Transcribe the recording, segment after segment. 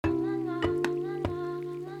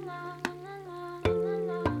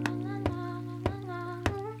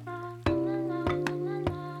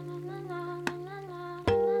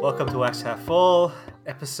Welcome to Wax Half Full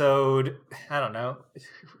episode. I don't know.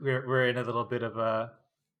 We're in a little bit of a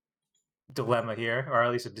dilemma here, or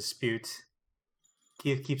at least a dispute.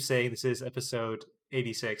 Keep saying this is episode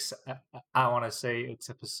 86. I want to say it's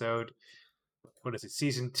episode, what is it,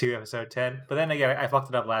 season 2, episode 10. But then again, I fucked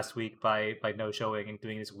it up last week by no showing and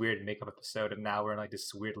doing this weird makeup episode, and now we're in like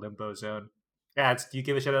this weird limbo zone. Ads, do you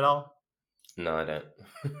give a shit at all? No, I don't.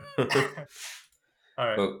 All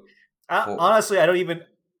right. But Honestly, I don't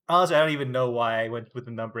even know why I went with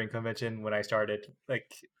the numbering convention when I started.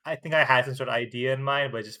 Like, I think I had some sort of idea in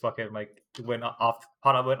mind, but it just fucking like went off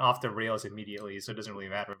the rails immediately. So it doesn't really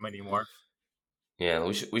matter anymore. yeah,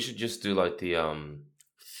 we should just do like I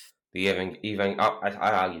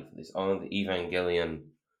argue for this on the Evangelion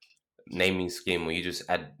naming scheme where you just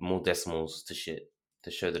add more decimals to shit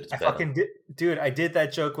to show that it's I better. fucking did, dude. I did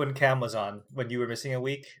that joke when Cam was on when you were missing a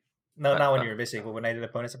week. No, I, not when I, you were missing, but when I did a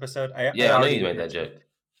bonus episode, I yeah, I know already you did made that that joke. joke.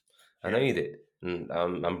 I know Yeah. you did.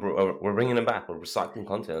 And, we're bringing it back. We're recycling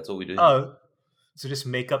content. That's all we do here. Oh, so just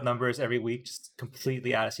make up numbers every week, just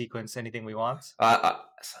completely out of sequence, anything we want. I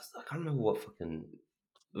can't remember what fucking.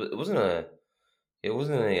 It wasn't a. It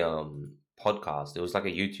wasn't a podcast. It was like a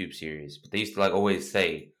YouTube series. But they used to like always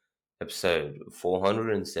say episode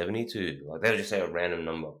 472. Like they would just say a random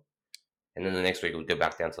number, and then the next week it would go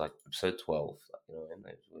back down to like episode 12. And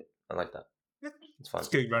it was weird. I like that. It's fun. It's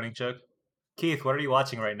a good running joke. Keith, what are you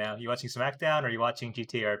watching right now? You watching SmackDown or are you watching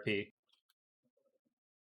GTRP?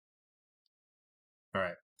 All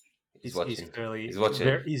right. He's He's watching. clearly He's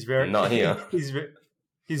watching. he's very Not here.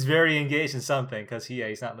 he's very engaged in something because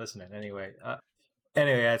he's not listening anyway.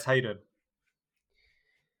 Anyway, that's how you doing?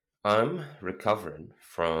 I'm recovering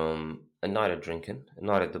from a night of drinking, a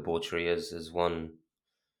night of debauchery, as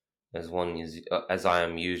I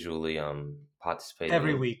am usually participating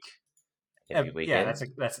Every in week. every Yeah,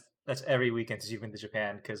 weekend. that's every weekend since you've been to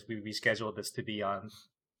Japan because we rescheduled this to be on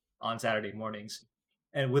Saturday mornings,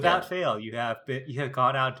 and Yeah. without fail, you have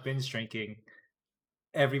gone out binge drinking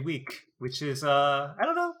every week, which is I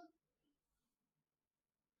don't know, not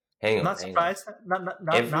Hang on. surprised,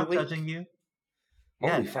 Every not judging week? you.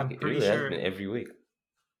 Holy Yeah, fuck! I'm It pretty really has sure. been every week.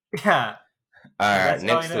 Yeah, All right, that's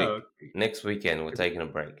how I know. next weekend we're taking a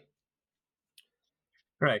break.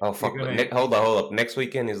 Right, Oh you're fuck! But gonna. hold up. Next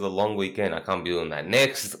weekend is the long weekend. I can't be doing that.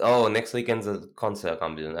 Next weekend's a concert. I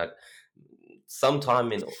can't be doing that.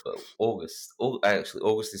 Sometime in August. Actually,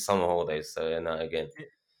 August is summer holidays, so no, again.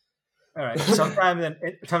 All right, sometime in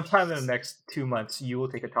the next 2 months, you will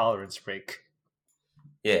take a tolerance break.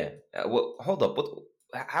 Yeah. Well, hold up.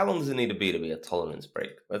 How long does it need to be a tolerance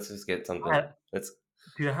break? Let's just get I, something. Let's.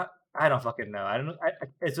 dude, I don't fucking know. I don't know.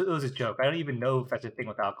 It was a joke. I don't even know if that's a thing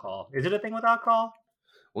with alcohol. Is it a thing with alcohol?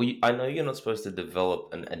 Well, I know you're not supposed to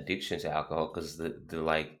develop an addiction to alcohol because the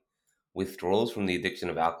like withdrawals from the addiction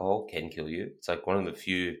of alcohol can kill you. It's like one of the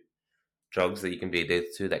few drugs that you can be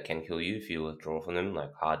addicted to that can kill you if you withdraw from them,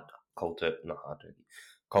 like not hard turkey,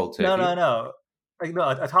 cold No, no, turkey. no. Like no,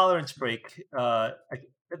 a tolerance break.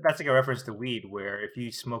 That's like a reference to weed, where if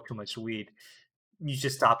you smoke too much weed, you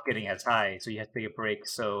just stop getting as high, so you have to take a break,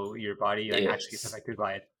 so your body like actually gets Yes. affected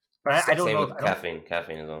by it. But I don't Same know. If, with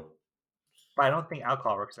caffeine as well. I don't think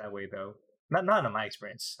alcohol works that way though. Not in my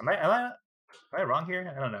experience. Am I wrong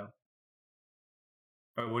here? I don't know.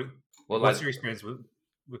 Or Well, what's like your experience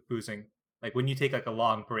with boozing? Like when you take like a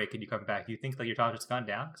long break and you come back, do you think like your tolerance has gone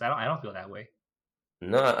down? Because I don't feel that way.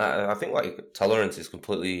 no, I think like tolerance is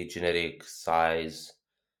completely genetic, size,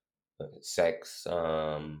 sex,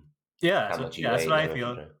 how much you That's weigh, what I name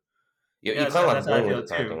feel. it. You're Yeah, kind of that's like how I born with feel it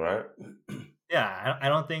kind of thing, too. right? Yeah, I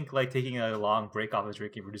don't think like taking a long break off of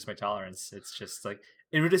drinking reduces my tolerance. It's just like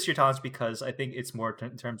it reduces your tolerance because I think it's more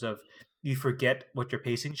in terms of you forget what your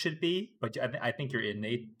pacing should be, but I think your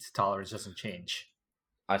innate tolerance doesn't change.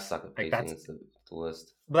 I suck at Like pacing. It's the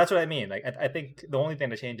worst. that's what I mean. Like I think the only thing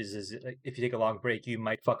that changes is like, if you take a long break, you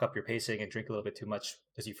might fuck up your pacing and drink a little bit too much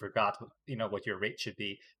because you forgot what your rate should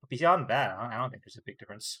be. But beyond that, I don't think there's a big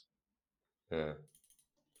difference. Yeah.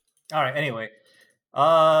 All right. Anyway,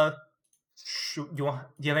 uh, do you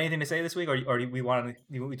have anything to say this week, or do we want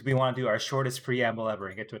to do our shortest preamble ever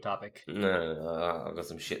and get to a topic? No, I've got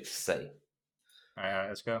some shit to say. All right,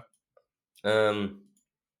 let's go. Um,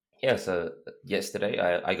 yeah. So yesterday,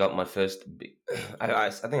 I got my first. I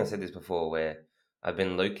think I said this before, where I've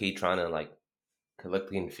been low key trying to like collect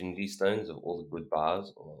the infinity stones of all the good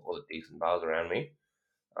bars or all the decent bars around me.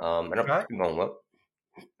 And I've Right. been going well.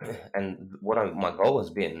 And my goal has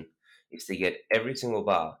been is to get every single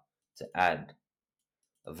bar to add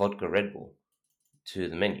a vodka Red Bull to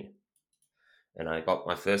the menu. And I got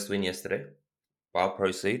my first win yesterday. Bar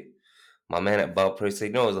Proceed. My man at Bar Proceed.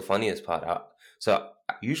 You know what was the funniest part?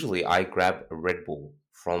 usually I grab a Red Bull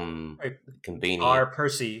from Wait, the convenient Bar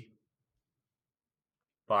Percy,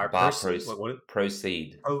 Bar bar. Percy. What?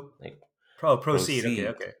 Proceed, Pro, like proceed. Okay, proceed.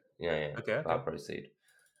 okay, Yeah, yeah, okay, bar okay. proceed.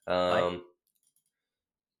 I Um,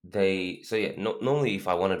 they so yeah. Normally, if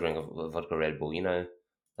I want to drink a vodka Red Bull,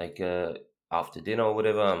 like after dinner or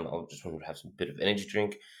whatever, I'll just want to have some bit of energy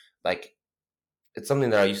drink. Like it's something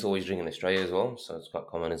that I used to always drink in Australia as well, so it's quite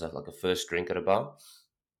common as like a first drink at a bar.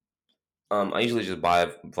 I usually just buy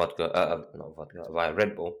a vodka, not vodka, I buy a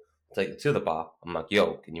Red Bull, take it to the bar. I'm like,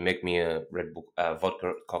 yo, can you make me a Red Bull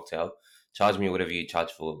vodka cocktail? Charge me whatever you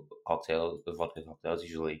charge for cocktails, the vodka cocktails,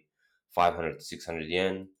 usually 500 to 600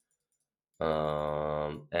 yen.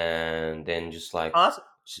 And then just like, oh, that's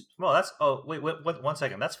well, that's oh wait, 1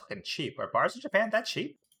 second. That's fucking cheap. Are bars in Japan that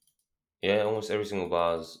cheap? yeah, almost every single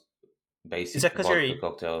bar's Is basic that because you're vodka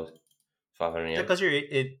cocktails, 500 is that yen. because you're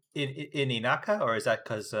in Inaka, or is that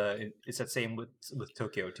because it's that same with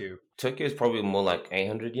Tokyo too? Tokyo is probably more like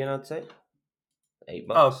 800 yen, I'd say.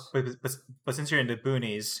 Oh, $8. but since you're in the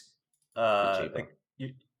boonies, Bit cheaper.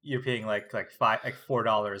 like you're paying like $4,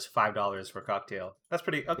 $5 for a cocktail. That's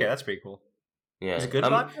pretty okay. Yeah. That's pretty cool. Is Yeah. it good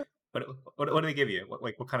vodka? What do they give you?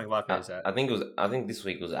 What kind of vodka is that? I think this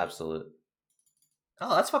week was absolute.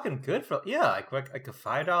 Oh, that's fucking good for yeah, like a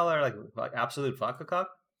 $5 like absolute vodka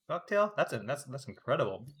cocktail. That's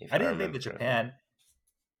incredible. If I I didn't think remember that correctly. Japan.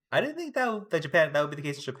 I didn't think that would be the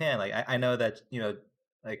case in Japan. Like I know that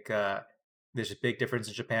like there's a big difference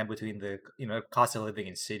in Japan between the cost of living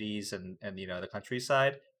in cities and the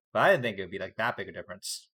countryside, but I didn't think it would be like that big a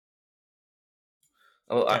difference.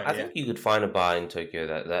 Oh, Yeah, I yeah. think you could find a bar in Tokyo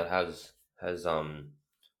that has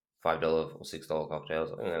 $5 or $6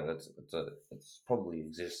 cocktails. I think that's probably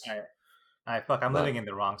exists. I fuck. I'm living But in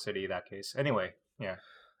the wrong city in that case. Anyway, yeah.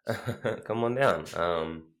 come on down.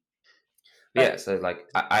 But I, yeah, so like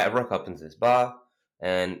I rock up into this bar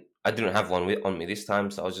and I didn't have one on me this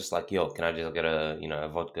time, so I was just like, "Yo, can I just get a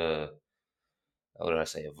vodka? What did I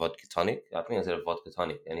say? A vodka tonic? I think I said a vodka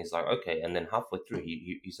tonic." And he's like, "Okay." And then halfway through,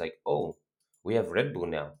 he's like, "Oh, we have Red Bull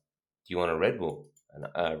now. Do you want a Red Bull? And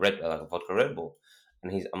like a vodka Red Bull?"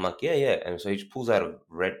 And I'm like, "Yeah, yeah." And so he just pulls out a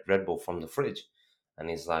Red Bull from the fridge, and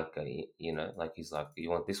he's like, like he's like, "You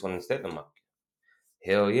want this one instead?" I'm like,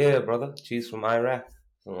 "Hell yeah, brother! Cheese from Iraq,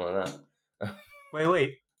 something like that."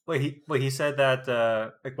 wait. He said that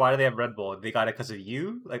like why do they have Red Bull? They got it because of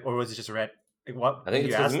you, like, or was it just red? Like, I what did think you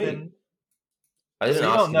it's because of ask me. them? I So didn't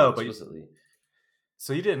you ask don't him know, but explicitly.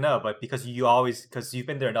 so you didn't know, but because you've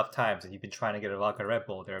been there enough times and you've been trying to get a vodka Red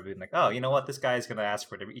Bull, they're being like, oh, you know what, this guy's gonna ask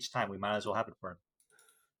for it each time. We might as well have it for him.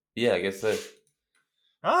 Yeah, I guess so.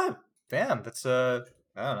 Ah, damn, I don't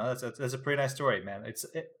know, that's a pretty nice story, man.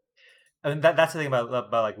 I mean that's the thing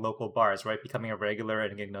about like local bars, right? Becoming a regular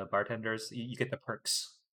and getting to know bartenders, you get the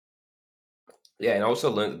perks. Yeah, and I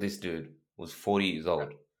also learned that this dude was 40 years Uh,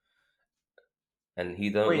 old, and he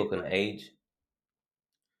don't Wait, look an age.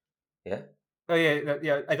 Yeah. oh yeah,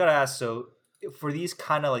 yeah. I gotta ask. So, for these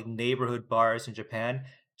kind of like neighborhood bars in Japan,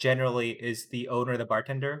 generally is the owner the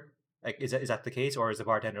bartender? Like, is that the case, or is the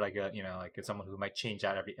bartender like a like someone who might change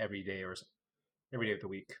out every day or every day of the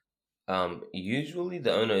week? Usually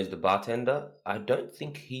the owner is the bartender. I don't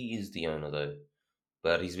think he is the owner though,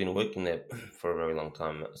 but he's been working there for a very long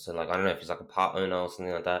time. So like I don't know if he's like a part owner or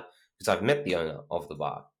something like that. Because I've met the owner of the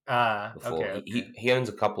bar Ah, before. okay, okay. He owns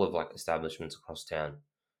a couple of like establishments across town,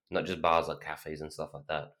 not just bars like cafes and stuff like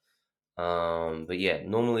that. But yeah,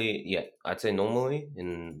 normally, yeah, I'd say normally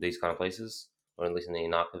in these kind of places, or at least in the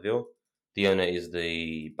Inakaville, the owner is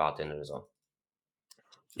the bartender as well.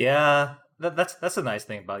 Yeah, that's a nice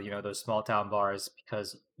thing about those small town bars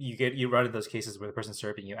because you run into those cases where the person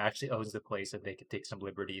serving you actually owns the place and they can take some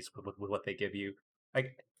liberties with what they give you.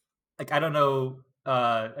 Like I don't know.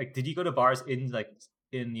 Like, did you go to bars in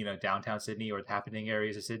downtown Sydney or the happening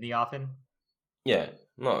areas of Sydney often? Yeah,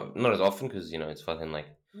 not as often because it's fucking like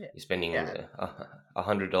Yeah, you're spending yeah,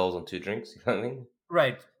 $100 on two drinks. You know what I mean?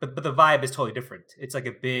 right. But the vibe is totally different. It's like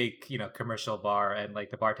a big commercial bar, and like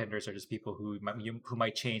the bartenders are just people who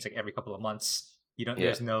might change like every couple of months. You don't. Yeah.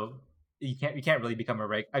 There's no. You can't really become a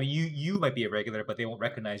reg. I mean, you might be a regular, but they won't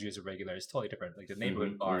recognize you as a regular. It's totally different. Like the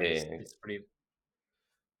neighborhood bar Yeah, is yeah, is pretty.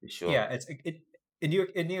 for Yeah, sure. in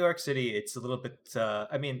New York City, it's a little bit.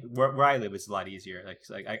 I mean, where I live is a lot easier.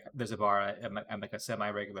 There's a bar I'm like a semi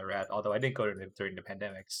regular at, although I didn't go to it during the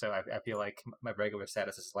pandemic, so I feel like my regular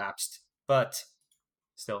status has lapsed. But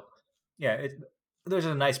still, yeah, there's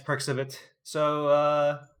a nice perks of it.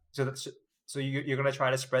 So you're gonna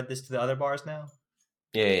try to spread this to the other bars now,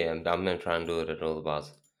 Yeah, yeah. I'm gonna try and do it at all the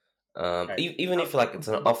bars. right? Even if like it's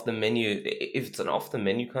an But off the menu, if it's an off the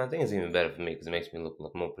menu kind of thing, it's even better for me because it makes me look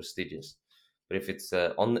more prestigious. But if it's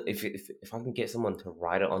if I can get someone to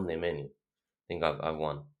write it on their menu, I think I've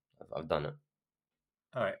won. I've done it.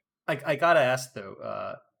 All right. I gotta ask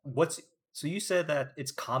though, what's so you said that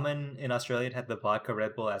it's common in Australia to have the vodka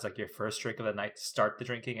Red Bull as like your first drink of the night to start the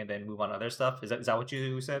drinking and then move on to other stuff. Is that what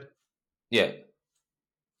you said? Yeah,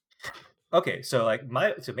 Okay, so like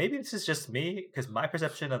my so maybe this is just me because my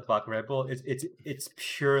perception of vodka Red Bull is it's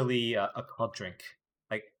purely a club drink.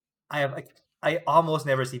 Like I almost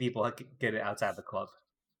never see people like, get it outside the club.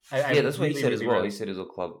 I yeah. That's what he really said as really well. rarely. He said it was a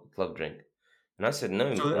club drink, and I said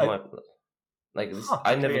no. So In my like this, huh?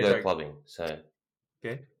 I Okay, never yeah, go sorry. clubbing, so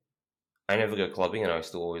Okay, I never go clubbing, and I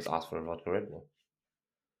still always ask for a vodka Red Bull.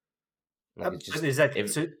 Like it's but just is that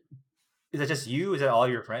if so? Is that just you? Is that all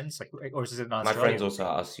your friends? Like, or is it an my friends Australian also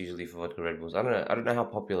thing? ask usually for vodka Red Bulls. I don't know. I don't know how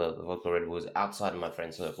popular the vodka Red Bull is outside of my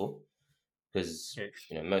friend circle because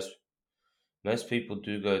Okay. most people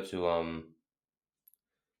do go to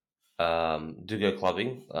do go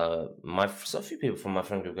clubbing. So a few people from my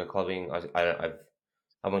friend group go clubbing.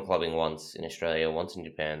 I went clubbing once in Australia, once in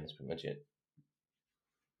Japan. That's pretty much it.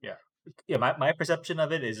 Yeah. Yeah, my perception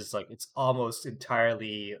of it is just like it's almost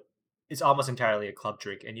entirely a club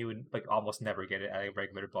drink and you would like almost never get it at a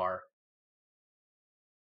regular bar.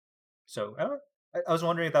 So I don't know. I was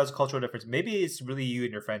wondering if that was a cultural difference. Maybe it's really you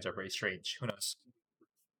and your friends are very strange. Who knows?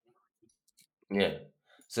 Yeah.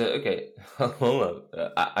 So okay, hold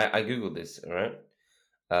on. I googled this. All right.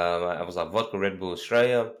 I was like vodka Red Bull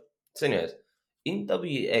Australia. So anyways, in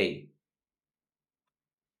WA,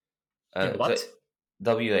 In so what?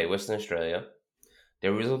 WA Western Australia,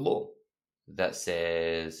 there is a law that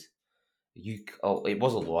says it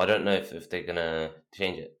was a law. I don't know if they're gonna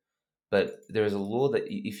change it, but there is a law that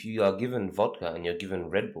if you are given vodka and you're given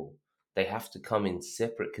Red Bull, they have to come in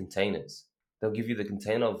separate containers. They'll give you the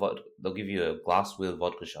container of vodka. They'll give you a glass with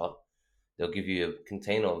vodka shot. They'll give you a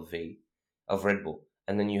container of Red Bull,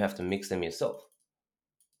 and then you have to mix them yourself.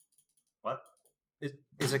 What?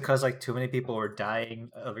 Is it because like too many people were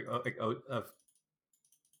dying of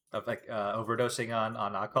like overdosing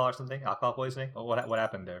on alcohol or something? Alcohol poisoning? Or what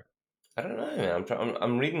happened there? I don't know, man.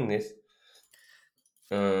 I'm reading this.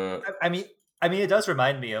 Uh, I mean, it does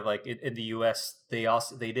remind me of like in the U.S. They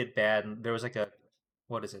did ban. There was like a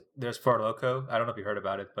what is it? There's Four Loco. I don't know if you heard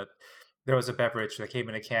about it, but there was a beverage that came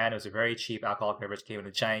in a can. It was a very cheap alcoholic beverage. Came in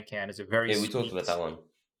a giant can. It's a very yeah, we talked sweet. about that one.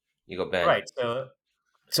 You got banned, Right.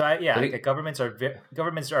 Yeah, but like, governments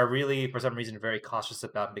are really for some reason very cautious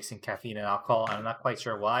about mixing caffeine and alcohol. And I'm not quite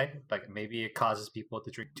sure why. Like maybe it causes people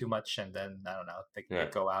to drink too much, and then I don't know. They yeah.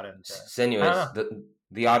 go out and So, I don't know. anyways,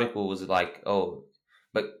 the article was like, oh,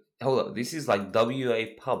 but hold up, this is like WA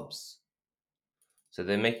pubs, so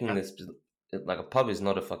they're making Yeah. this like a pub is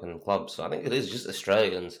not a fucking club. So I think it is just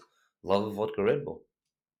Australians love vodka Red Bull.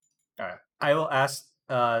 All right. I will ask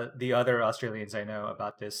the other Australians I know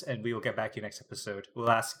about this, and we will get back to you next episode. We'll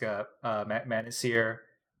ask Manisir.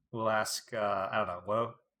 We'll ask I don't know.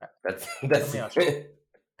 Well, That's how that's many Australians?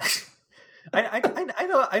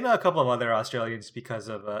 I know a couple of other Australians because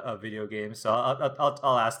of video games, so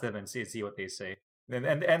I'll ask them and see what they say.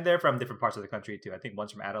 And they're from different parts of the country too. I think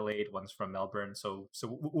one's from Adelaide, one's from Melbourne. So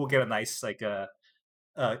we'll get a nice like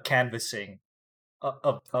canvassing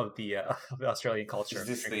of the Australian is culture,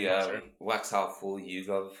 this drinking the culture. wax half full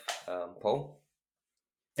YouGov poll?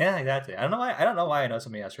 Yeah, exactly. I don't know why I know so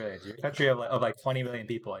many Australians. You're a country of like 20 million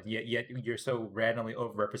people, and yet you're so randomly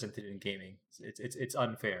overrepresented in gaming. It's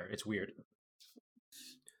unfair. It's weird.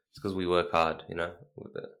 It's because we work hard, you know.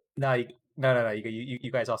 With the No, no.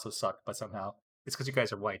 You guys also suck, but somehow it's because you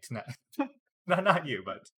guys are white. Not not you,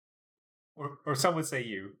 but or some would say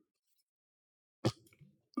you.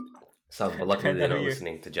 some, but luckily Depends they're on who not you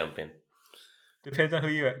listening to jump in. depends on who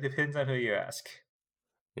you ask.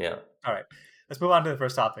 Yeah. All right, let's move on to the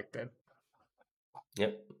first topic then.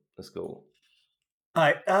 Yep. Let's go. All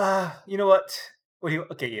right. You know what? What do you?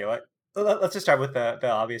 Okay, yeah. Let's just start with the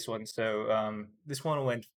obvious one. So, this one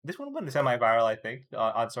went semi-viral, I think,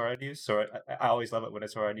 on Sora News. So I always love it when a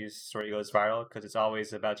Sora News story goes viral because it's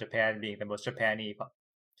always about Japan being the most Japan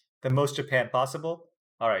possible.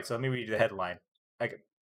 All right. So let me read you the headline. Like,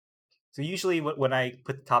 so usually when I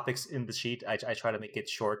put topics in the sheet, I try to make it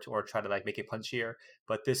short or try to like make it punchier.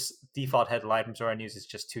 But this default headline from Sora News is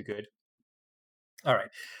just too good. All right.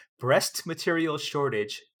 Breast material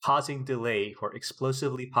shortage causing delay for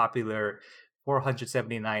explosively popular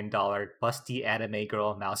 $479 busty anime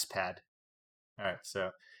girl mousepad. All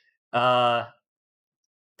right. Uh,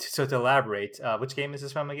 so to elaborate, which game is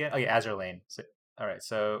this from again? Oh, yeah, Azure Lane. All right.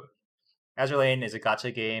 So Azure Lane is a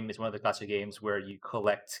gotcha game. It's one of the gotcha games where you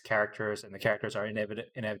collect characters, and the characters are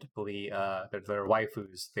inevitably they're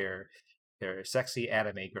waifus. They're sexy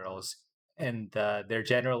anime girls, and they're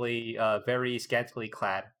generally very scantily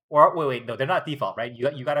clad. Or wait, no, they're not default, right?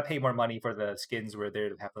 You got to pay more money for the skins where they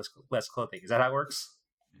have less clothing. Is that how it works?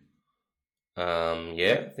 Yeah,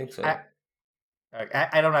 Like, I think so. I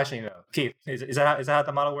I don't actually know. Keith, is that how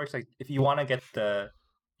the model works? Like, if you want to get the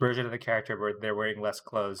version of the character where they're wearing less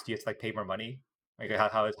clothes, do you have to like pay more money? Like,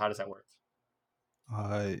 how does that work?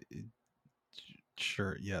 Uh,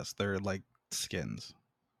 sure. Yes, they're like skins,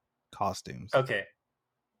 costumes. Okay,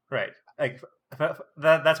 right. Like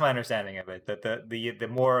that's my understanding of it. That the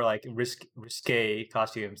more like risque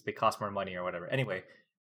costumes, they cost more money or whatever. Anyway,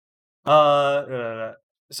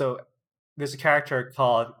 so there's a character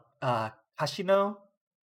called Kashino,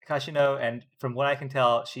 and from what I can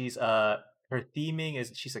tell, she's her theming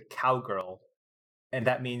is she's a cowgirl, and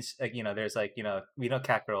that means like there's like we know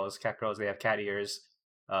cat girls they have cat ears,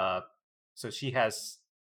 uh, so she has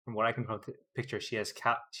from what I can picture she has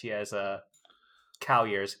cow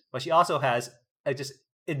ears, but she also has just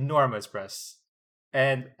enormous breasts,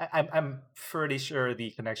 and I'm pretty sure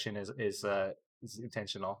the connection is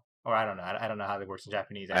intentional, or I don't know. I don't know how it works in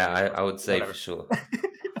Japanese anime I shows, but would say for whatever. sure.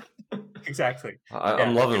 Exactly.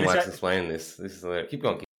 I'm Yeah. loving And Wax explaining this. This is keep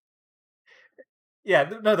going. yeah.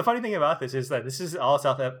 No, the funny thing about this is that this is all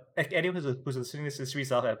like anyone who's listening to this is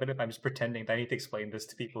self-evident. I'm just pretending that I need to explain this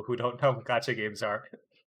to people who don't know what gacha games are.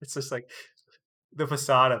 It's just like the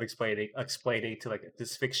facade of explaining to like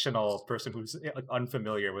this fictional person who's like,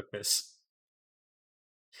 unfamiliar with this.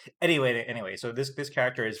 Anyway, so this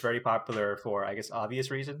character is very popular for I guess obvious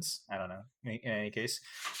reasons. I don't know. In any case,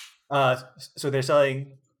 so they're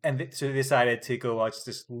selling, and so they decided to go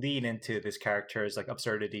just lean into this character's like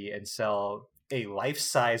absurdity and sell a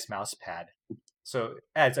life-size mouse pad. So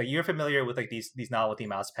as like you're familiar with like these novelty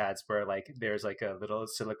mouse pads where like there's like a little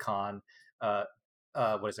silicone, uh,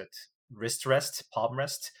 what is it, wrist rest, palm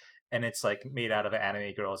rest, and it's like made out of an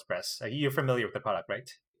anime girl's breast. Like, you're familiar with the product, right?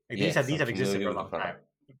 Like Yes, these I'm have existed familiar for a with the long time. product.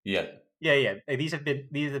 Yeah. Yeah, yeah. These have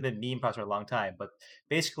been meme products for a long time, but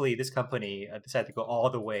basically this company decided to go all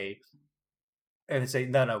the way and say,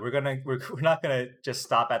 no, we're not gonna just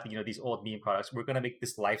stop at these old meme products. We're gonna make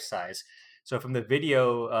this life size. So from the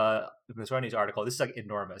video, from the Sony News article, this is like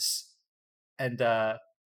enormous, and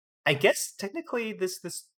I guess technically this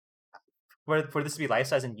for this to be life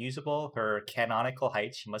size and usable, her canonical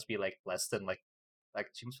height she must be like less than like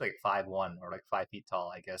she must be like 5'1" or like 5 feet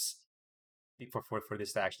tall, I guess, for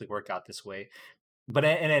this to actually work out this way. But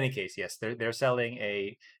in any case, yes, they're selling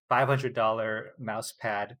a $500 mouse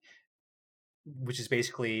pad, which is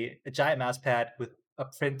basically a giant mouse pad with a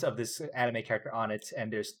print of this anime character on it,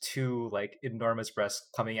 and there's two like enormous breasts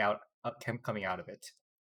coming out of it.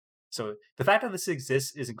 So the fact that this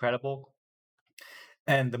exists is incredible,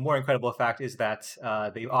 and the more incredible fact is that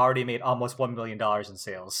they've already made almost $1 million in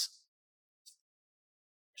sales,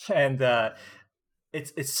 and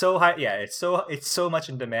it's so high. Yeah, it's so much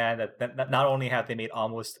in demand that not only have they made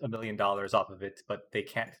almost $1 million off of it, but they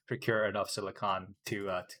can't procure enough silicon to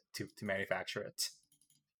manufacture it.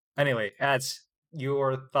 Anyway, ads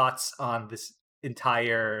your thoughts on this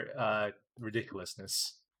entire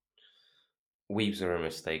ridiculousness. Weaves are a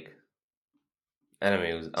mistake.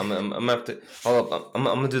 Anime was. I'm gonna have to hold up. I'm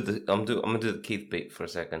gonna do the. I'm gonna do the Keith beat for a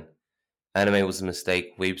second. Anime was a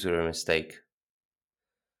mistake. Weaves were a mistake.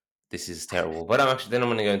 This is terrible. But I'm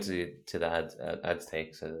gonna go into the ads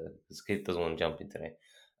take. So because Keith doesn't want to jump in today.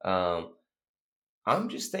 Um, I'm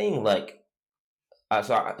just saying like.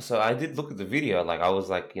 So I did look at the video. Like I was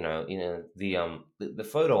like the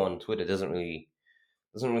photo on Twitter doesn't really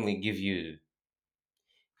give you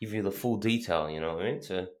the full detail. You know what I mean?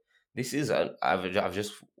 So this is I've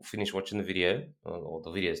just finished watching the video, or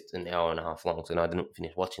the video is an hour and a half long. So no, I didn't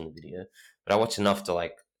finish watching the video, but I watched enough to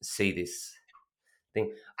like see this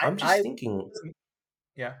thing. I'm just I thinking,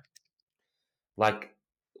 yeah. like,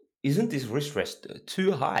 isn't this wrist rest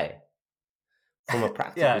too high from a Yeah,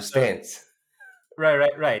 practical so stance?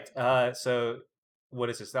 right. So what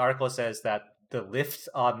is this? The article says that the lift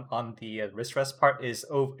on the wrist rest part is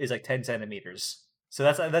like 10 centimeters. So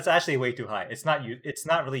that's actually way too high. It's not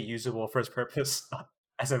really usable for its purpose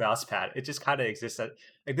as a mouse pad. It just kind of exists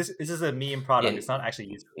like this is a meme product. Yeah, It's not actually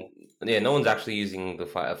usable. yeah. No one's actually using the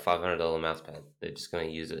 $500 mouse pad. They're just going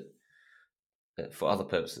to use it for other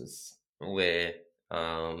purposes. Where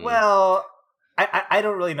Well, I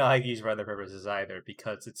don't really know how to use for other purposes either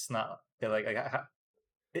because it's not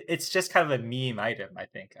it's just kind of a meme item. I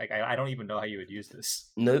think I don't even know how you would use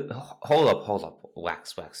this. no, hold up,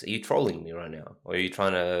 wax. Are you trolling me right now, or are you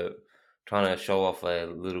trying to show off a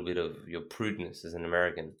little bit of your prudeness as an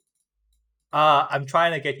American? I'm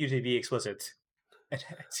trying to get you to be explicit. Okay,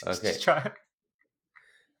 Just try.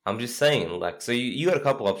 I'm just saying, like, so you got a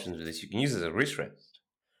couple options with this. You can use it as a wrist rest,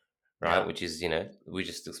 right? Yeah, Which is, we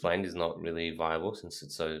just explained is not really viable since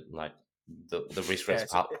it's so like the wrist yeah.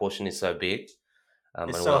 rest part portion is so big It's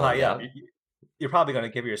and so well high up. endowed. You're probably gonna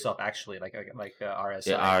give yourself actually like Yeah, RSI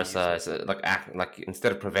knees or RSI, so something. like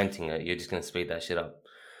instead of preventing it, you're just gonna speed that shit up.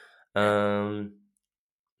 Yeah. Um,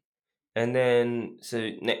 and then so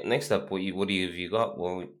next up, have you got?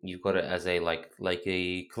 Well, you've got it as a like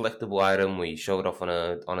a collectible item where you show it off on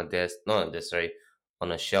a desk, not on a desk, sorry,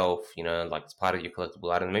 on a shelf. Like it's part of your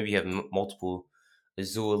collectible item. Maybe you have multiple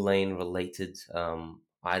Azure Lane related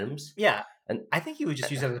items, Yeah, and I think you would uh,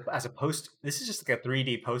 just use it as a post. This is just like a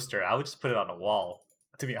 3D poster. I would just put it on a wall,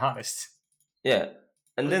 to be honest. yeah,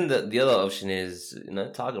 and then the other option is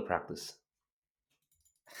target practice.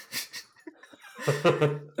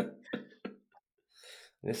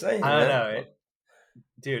 You're saying, I don't man. know,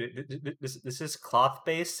 dude. This is cloth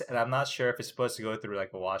based, and I'm not sure if it's supposed to go through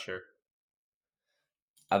like a washer.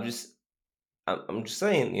 I'm just I'm just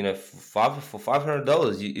saying, for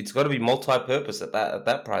 $500, it's got to be multi-purpose at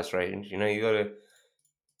that price range. You got to,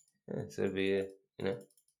 so it'd be,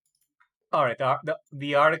 All right,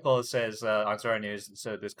 the article says on Star News.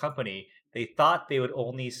 So this company, they thought they would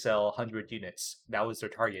only sell 100 units. That was their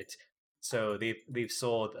target. So they've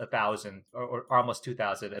sold 1,000 or almost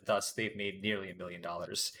 2,000, and thus they've made nearly $1 million.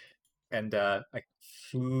 And like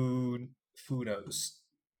who knows?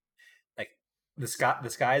 Like the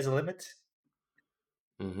sky is the limit.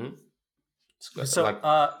 mm-hmm. So Like,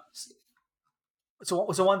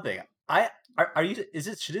 so one thing, are you is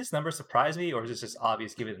it should this number surprise me, or is this just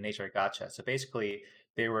obvious given the nature of gotcha? So basically,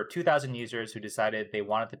 there were 2,000 users who decided they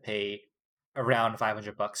wanted to pay around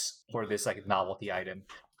 $500 for this like novelty item,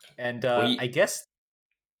 and well, I guess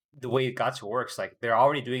the way gotcha works, like they're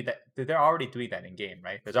already doing that. They're already doing that in game,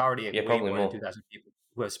 right? There's already yeah, way probably more than more. 2,000 people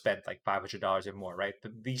who have spent like $500 or more, right?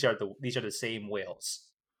 These are the same whales.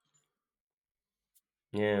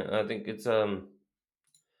 Yeah, I think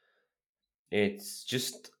it's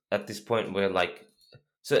just at this point where like,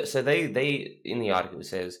 so they in the article it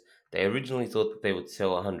says they originally thought that they would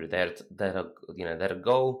sell 100. They had a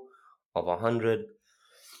goal of 100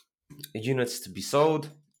 units to be sold,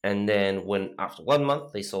 and then when after 1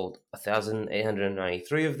 month they sold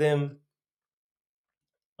 1,893 of them.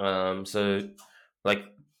 So like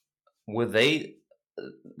were they?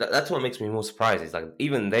 That's what makes me more surprised. Is like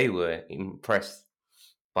even they were impressed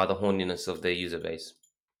by the horniness of their user base,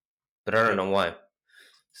 but I don't Yep. know why.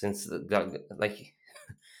 Since like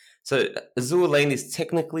so Azure Lane is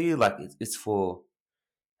technically like it's for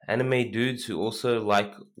anime dudes who also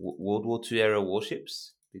like World War II era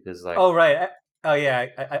warships because like Oh right. Oh yeah.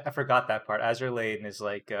 I forgot that part. Azure Lane is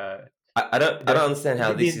like I don't they're understand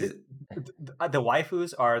how this is. the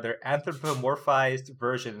waifus are their anthropomorphized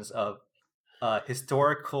versions of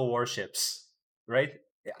historical warships, right?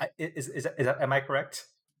 Am I correct?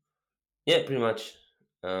 Yeah, pretty much.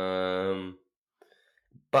 Um,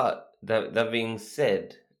 but that being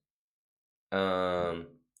said, um,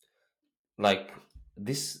 like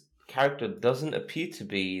this character doesn't appear to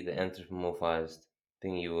be the anthropomorphized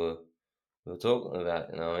thing you were talking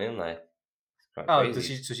about. You know what I mean? Like it's quite Oh,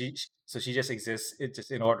 crazy. so she just exists it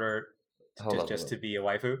just in order Hold up, hold just up. to be a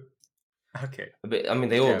waifu. Okay, But I mean,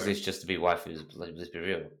 they all yeah, exist just to be waifus. Let's be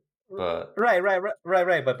real. But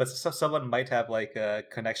right. But someone might have like a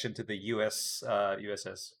connection to the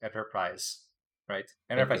USS Enterprise, right?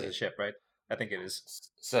 Enterprise is a okay, ship, right? I think it is.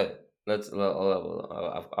 so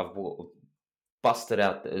I've busted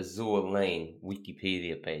out the Azure Lane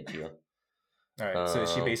Wikipedia page here. All right. So Um,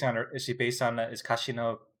 is she based on is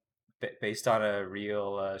Kashino based on a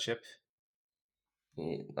real ship?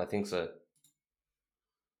 yeah, I think so.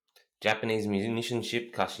 Japanese munition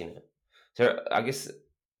ship Kashina. So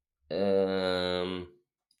um,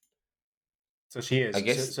 So she I is.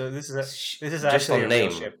 guess So this is just actually on a real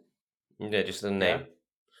name. ship. Yeah, just on Yeah. name.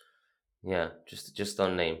 Yeah, just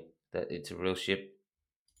on name that it's a real ship.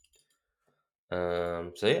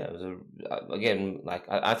 So yeah, it was again like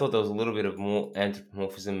I thought there was a little bit of more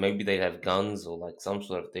anthropomorphism. Maybe they have guns or like some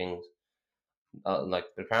sort of things. Like,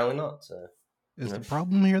 but apparently not. So you Is the know,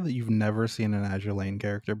 problem here that you've never seen an Azure Lane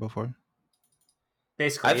character before?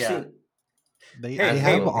 Basically, I've yeah. seen They Hey,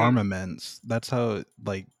 have Azul. armaments. That's how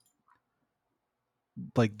like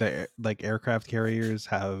aircraft carriers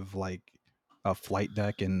have like a flight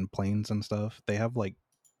deck and planes and stuff. They have like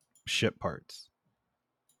ship parts.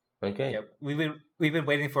 yeah, Okay, we've been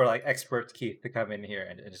waiting for like expert Keith to come in here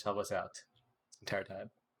and just help us out this entire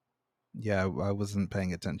time. Yeah, I wasn't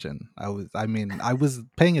paying attention. I was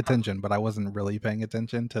paying attention, but I wasn't really paying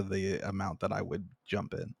attention to the amount that I would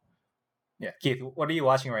jump in. Yeah, Keith, what are you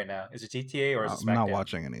watching right now? Is it GTA or is it I'm not SmackDown?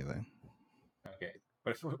 watching anything. Okay.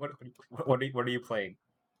 What are you playing?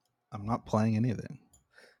 I'm not playing anything.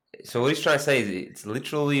 So what he's trying to say is it's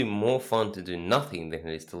literally more fun to do nothing than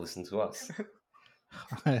it is to listen to us.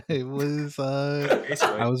 I was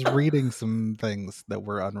Basically. I was reading some things that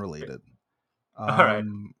were unrelated. All right.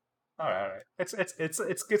 Um All right. All right.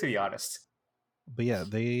 It's good to be honest. but yeah,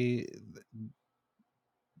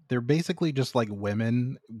 they're basically just like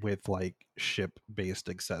women with like ship based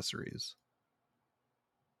accessories.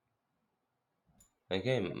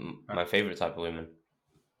 Okay, my favorite type of women.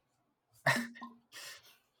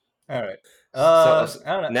 All right. So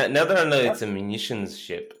I don't know. now that I know Yeah. it's a munitions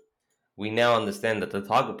ship, we now understand that the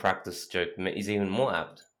target practice joke is even more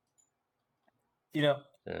apt. You know,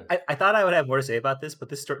 Yeah, I thought I would have more to say about this, but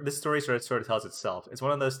this story sort of tells itself. It's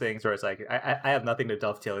one of those things where it's like I have nothing to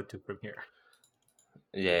dovetail into from here.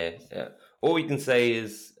 yeah. All we can say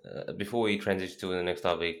is before we transition to the next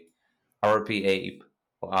topic, RP Abe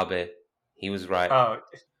or Abe, he was right. Oh,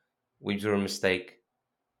 We drew a mistake.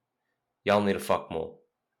 Y'all need to fuck more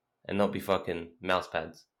and not be fucking mouse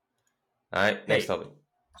pads. All right, next hey, topic.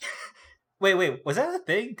 wait, was that a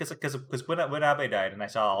thing? Because when Abe died, and I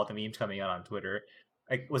saw all the memes coming out on Twitter,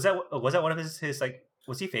 like was that one of his like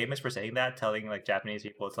was he famous for saying that, telling like Japanese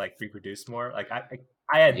people to like reproduce more? Like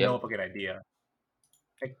I had no Yep. fucking idea.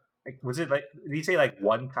 Was it like did he say like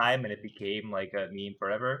one time and it became like a meme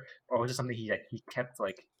forever, or was it something he kept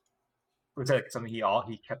like was it like something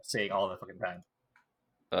he kept saying all the fucking time?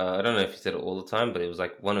 I don't know if he said it all the time, but it was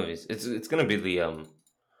like one of his. It's gonna be the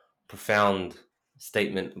profound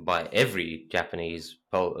statement by every Japanese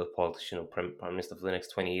politician or prime minister for the next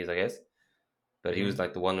 20 years, I guess. But he was Hmm.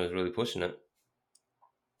 like the one who was really pushing it.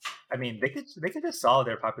 I mean, they could just solve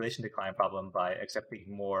their population decline problem by accepting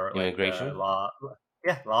more like Immigration, law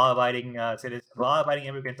abiding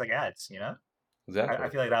immigrants like ads. You know, I exactly.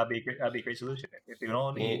 feel like that'd be a great solution if they would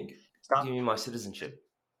Give only me, give stop. me my citizenship.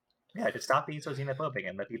 Yeah, just stop being so xenophobic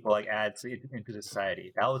and let people like ads into the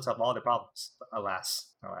society. That would solve all the problems.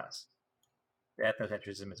 Alas, the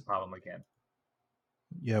ethnocentrism is a problem again.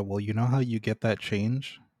 Yeah, well, you know how you get that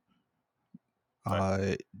change? But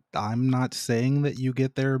Uh I'm not saying that you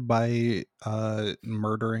get there by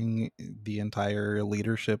murdering the entire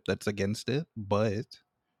leadership that's against it, but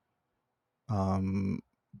um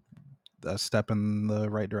a step in the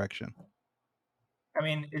right direction. I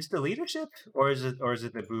mean, is the leadership or is it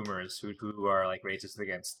the boomers who are like racist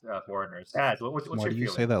against foreigners? Ads, what's Why your do you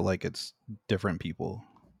say feeling? that like it's different people?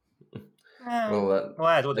 Eh, Well, well,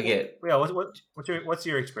 ads, again, yeah, what's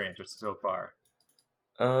your experience so far?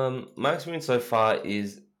 my experience so far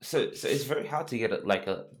is so it's very hard to get like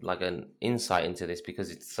an insight into this because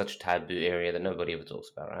it's such a taboo area that nobody ever talks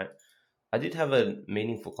about, right? I did have a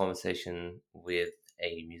meaningful conversation with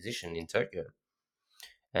a musician in Tokyo,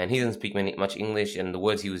 and he doesn't speak much English, and the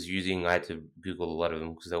words he was using, I had to Google a lot of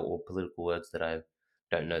them because they were all political words that I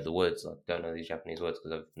don't know the words, like don't know these Japanese words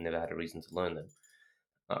because I've never had a reason to learn them.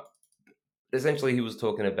 Uh, Essentially, he was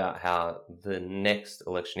talking about how the next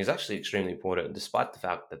election is actually extremely important, despite the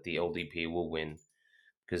fact that the LDP will win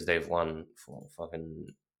because they've won for fucking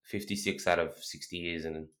 56 out of 60 years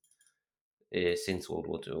and since World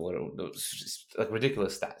War II. It's just like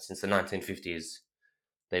ridiculous stats. Since the 1950s,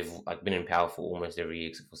 they've like been in power for almost every year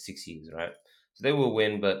except for 6 years, right? So they will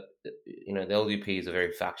win, but the LDP is a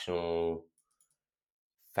very factional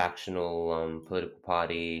political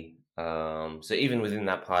party. So even within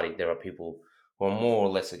that party, there are people who are more or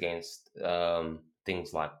less against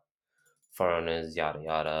things like foreigners, yada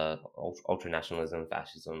yada, ultranationalism,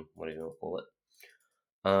 fascism, whatever you want to call it.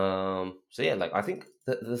 So yeah, like I think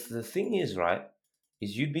the thing is right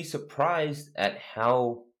is you'd be surprised at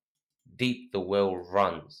how deep the well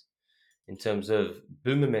runs in terms of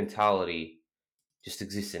boomer mentality just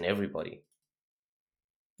exists in everybody.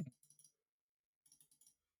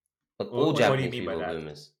 Like all What do you Japanese mean by people are that?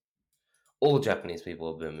 boomers. All Japanese people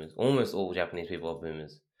are boomers. Almost all Japanese people are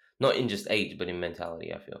boomers. Not in just age, but in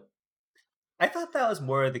mentality, I feel. I thought that was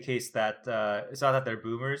more the case that it's not that they're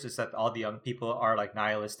boomers; it's that all the young people are like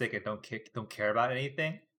nihilistic and don't care about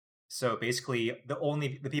anything. So basically,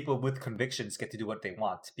 the people with convictions get to do what they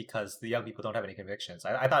want because the young people don't have any convictions.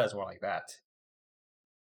 I thought it was more like that.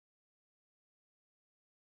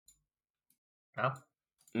 No?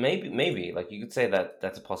 Maybe, like you could say that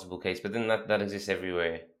that's a possible case, but then that exists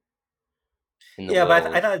everywhere in the Yeah, world.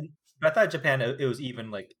 I thought Japan it was even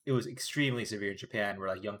like it was extremely severe in Japan where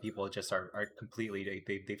like young people just are completely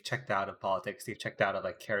they've checked out of politics, they've checked out of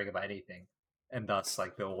like caring about anything, and thus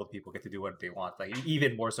like the old people get to do what they want, like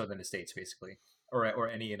even more so than the states basically, or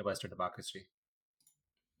any in a Western democracy.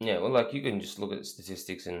 Yeah, well, like you can just look at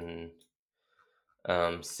statistics and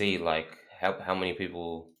see like how many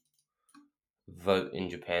people vote in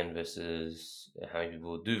Japan versus how many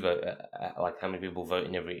people do vote. Like how many people vote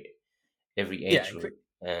in every Yeah, age group,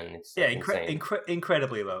 and it's yeah, like insane.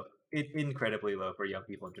 incredibly low. Incredibly low for young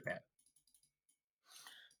people in Japan.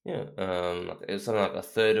 Yeah, like it's something like a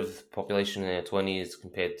third of the population in their 20s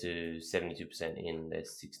compared to 72% in their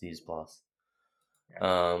 60s plus. Yeah.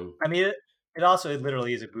 Um, I mean, it also it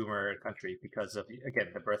literally is a boomer country because of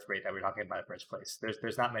again the birth rate that we're talking about in the first place.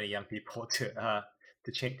 There's not many young people to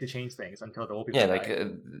change things until the old yeah, people like die.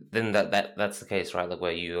 then that's the case, right? Like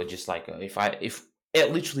where you're just like if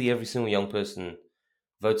literally every single young person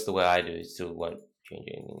votes the way I do, it still won't change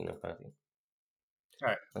anything, kind of thing. All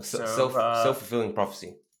right, Like so self-fulfilling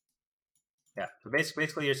prophecy. yeah, so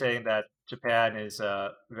basically you're saying that Japan is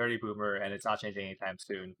very boomer and it's not changing anytime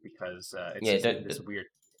soon because Yeah, it's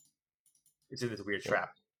in this weird yeah, trap.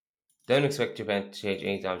 don't expect Japan to change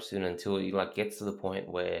anytime soon until it like gets to the point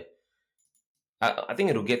where I think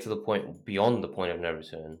it'll get to the point beyond the point of no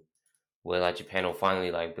return, where like Japan will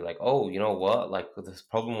finally like be like, oh, you know what, like this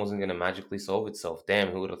problem wasn't going to magically solve itself.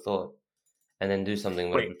 Damn, who would have thought? And then do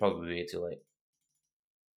something, but Wait, it'll probably be too late.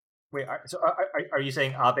 so are you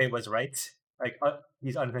saying Abe was right? Like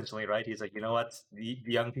he's unintentionally right. He's like, you know what, the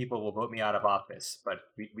young people will vote me out of office, but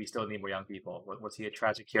we still need more young people. Was he a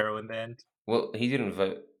tragic hero in the end? Well, he didn't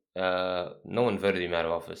vote. No one voted him out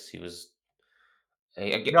of office. He was. I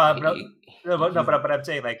No, get. but I'm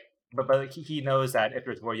saying like, but he knows that if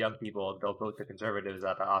there's more young people, they'll vote the conservatives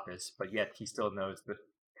out of office. But yet he still knows that,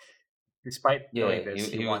 despite knowing Yeah, this,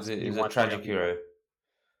 he he was a wants more young tragic people. hero.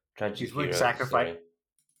 Tragic He's hero of the story.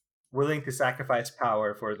 willing to sacrifice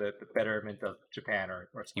power for the betterment of Japan or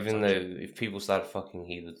Even some though shit. if people started fucking,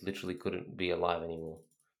 he literally couldn't be alive anymore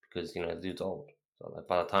because the dude's old. So like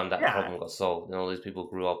by the time that Yeah, problem got solved, and all these people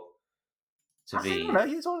grew up to I don't know. be.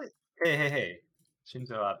 He's only hey.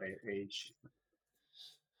 Shinzo Abe age.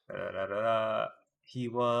 Da, da, da, da, da. He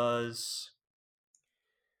was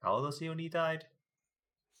how old was he when he died?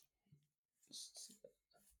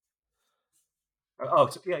 Oh,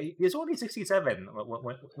 so, yeah, he was only 67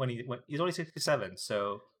 when he's only 67.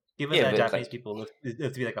 So given Yeah, that but Japanese like people live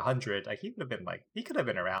to be like 100, like he could have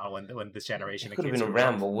been around when this he generation of could have kids been grew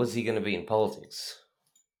around, up. but was he going to be in politics?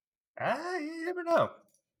 You never know.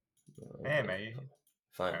 Hey, Okay, man. All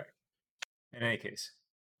fine. right. In any case,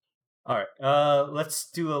 all right.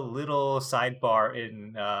 Let's do a little sidebar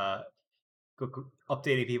in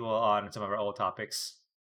updating people on some of our old topics.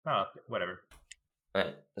 Whatever. All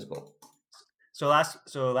right, let's go. So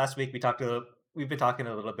last week we've been talking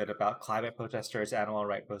a little bit about climate protesters, animal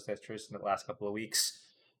rights protesters in the last couple of weeks.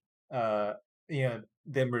 Uh,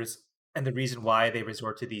 them and the reason why they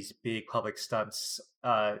resort to these big public stunts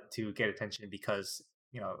to get attention because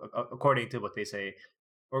according to what they say,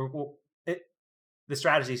 or the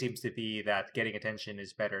strategy seems to be that getting attention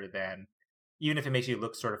is better than even if it makes you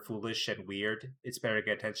look sort of foolish and weird. It's better to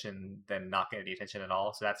get attention than not get any attention at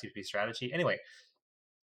all. So that seems to be strategy. Anyway,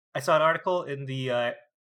 I saw an article in the I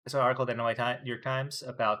saw an article in the New York Times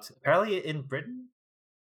about apparently in Britain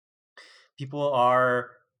people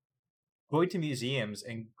are going to museums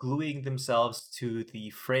and gluing themselves to the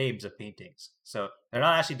frames of paintings. So they're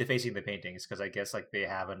not actually defacing the paintings because I guess like they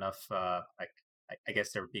have enough like I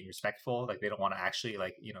guess they're being respectful, like they don't want to actually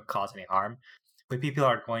like cause any harm. But people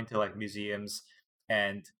are going to like museums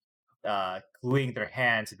and gluing their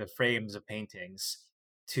hands to the frames of paintings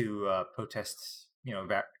to protest.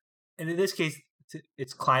 And in this case,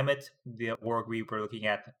 it's climate. The org we were looking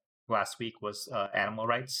at last week was animal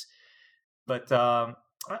rights, but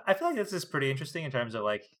I feel like this is pretty interesting in terms of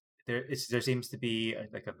like there seems to be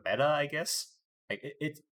like a meta, I guess. Like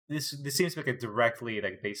this seems like a directly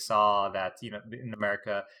like they saw that in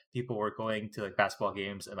America people were going to like basketball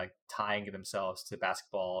games and like tying themselves to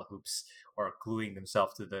basketball hoops or gluing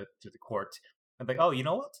themselves to the court and like, oh, you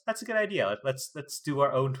know what, that's a good idea. Let's do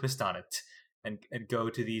our own twist on it and go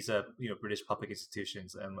to these British public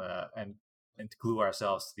institutions and glue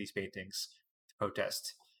ourselves to these paintings to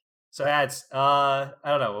protest. So ads, I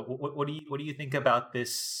don't know. What do you think about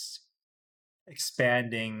this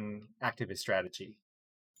expanding activist strategy?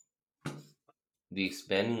 The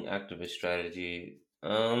expanding activist strategy.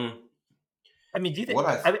 I mean, do you think? What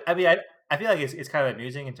I I feel like it's kind of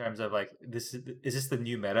amusing in terms of like is this the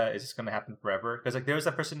new meta? Is this going to happen forever? Because like there was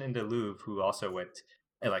a person in the Louvre who also went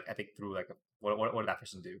and like I think through like what did that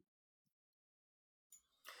person do?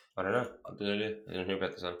 I don't know. What did I do? I didn't hear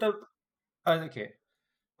about this one. Okay.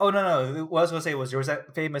 Oh no! What I was going to say was there was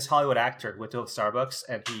that famous Hollywood actor who went to Starbucks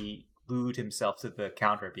and he glued himself to the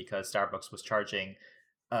counter because Starbucks was charging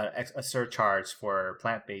a surcharge for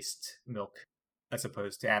plant-based milk as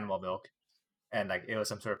opposed to animal milk. and like it was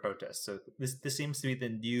some sort of protest. So this seems to be the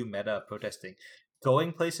new meta of protesting,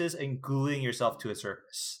 going places and gluing yourself to a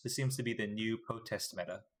surface. This seems to be the new protest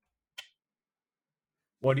meta.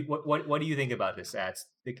 What do you think about this ads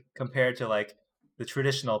compared to like the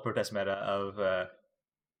traditional protest meta of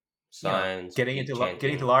Signs, getting into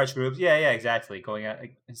chanting. large groups? Yeah, exactly. Going out,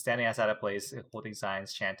 like, standing outside a place, holding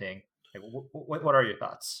signs, chanting. Like, what are your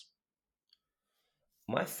thoughts?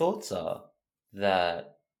 My thoughts are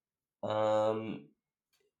that um,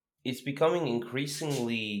 it's becoming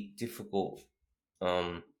increasingly difficult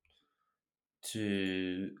um,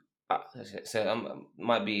 to so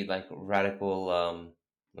might be like radical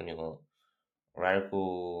what do you call it?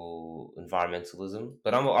 Radical environmentalism,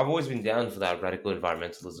 but I've always been down for that radical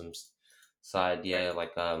environmentalism side. Right. Yeah,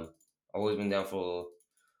 like I've always been down for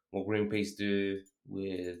what Greenpeace do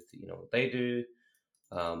with what they do,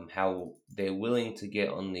 how they're willing to get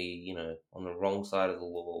on the on the wrong side of the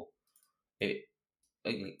law. It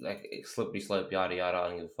like slippery slope, yada yada. I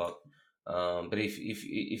don't give a fuck. But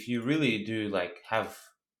if you really do like have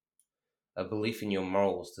a belief in your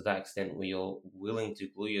morals to that extent where you're willing to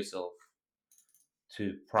glue yourself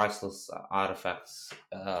to priceless artifacts,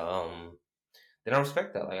 then I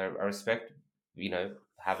respect that. Like I respect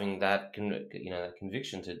having that that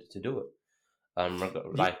conviction to do it.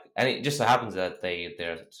 Yeah, And it just so happens that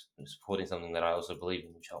they're supporting something that I also believe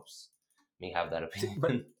in, which helps me have that but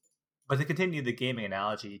opinion. to continue the gaming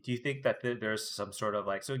analogy, do you think that there's some sort of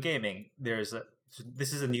like, so in gaming, this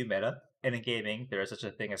is a new meta, and in gaming there is such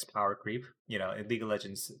a thing as power creep. In League of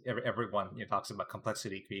Legends, everyone talks about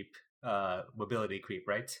complexity creep, mobility creep,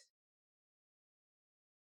 right?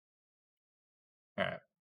 All right,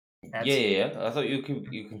 Yeah, ads. yeah, yeah. I thought you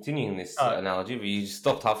continuing this Oh, analogy, but you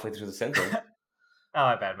stopped halfway through the sentence. oh,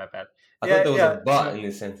 my bad, my bad. I thought there was a Yeah. but in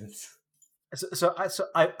this sentence. So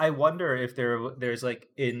I wonder if there's like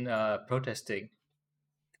in protesting.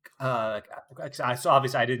 So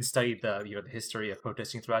obviously I didn't study the history of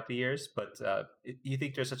protesting throughout the years, but you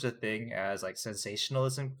think there's such a thing as like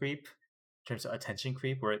sensationalism creep in terms of attention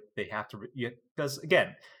creep, where they have to because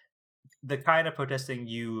again, the kind of protesting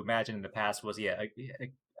you imagine in the past was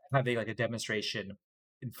having like a demonstration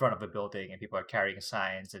in front of a building and people are carrying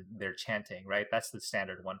signs and they're chanting, right? That's the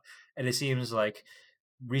standard one, and it seems like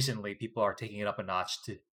recently people are taking it up a notch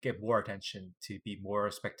to get more attention, to be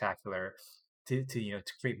more spectacular, to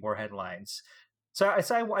create more headlines. So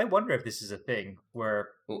I wonder if this is a thing where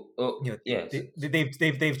Yes.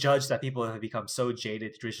 they've judged that people have become so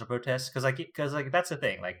jaded to traditional protests, because that's the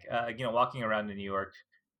thing, like walking around in New York,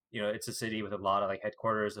 it's a city with a lot of like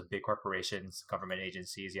headquarters of big corporations, government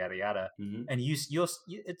agencies, yada yada, Hmm. and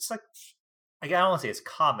it's like I don't want to say it's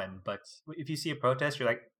common, but if you see a protest, you're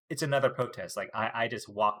like, it's another protest. Like I just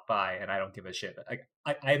walk by and I don't give a shit. Like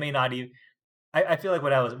I may not even. I feel like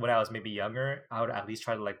when I was maybe younger, I would at least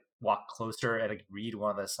try to like walk closer and like read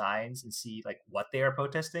one of the signs and see like what they are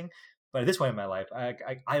protesting. But at this point in my life,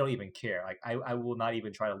 I don't even care. Like I will not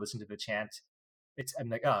even try to listen to the chant. I'm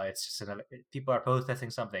like, oh, it's just another. People are protesting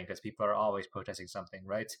something because people are always protesting something,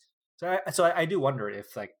 right? So I do wonder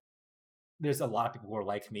if like there's a lot of people who are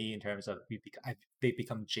like me in terms of they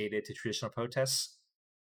become jaded to traditional protests,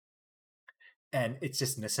 and it's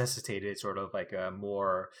just necessitated sort of like a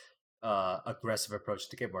more aggressive approach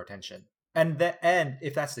to get more attention. And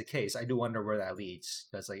if that's the case, I do wonder where that leads,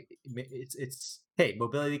 because like it's hey,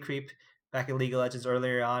 mobility creep. Back in League of Legends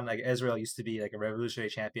earlier on, like Ezreal used to be like a revolutionary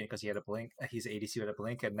champion because he had a blink. He's ADC with a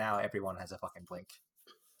blink, and now everyone has a fucking blink.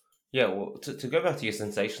 Yeah. Well, to go back to your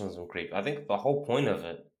sensationalism creep, I think the whole point of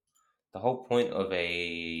it, the whole point of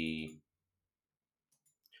a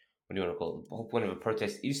what do you want to call it? The whole point of a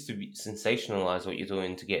protest is to be sensationalize what you're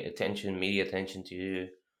doing to get attention, media attention to you,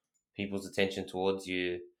 people's attention towards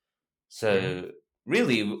you. Mm-hmm. So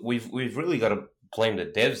really, we've really got to blame the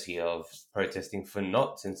devs here of protesting for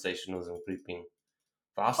not sensationalism creeping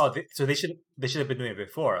Oh, faster. so they should have been doing it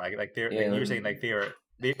before. Like they're like Yeah, you're saying, like they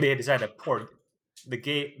had decided to port the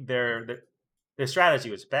game. Their strategy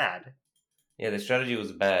was bad. yeah. The strategy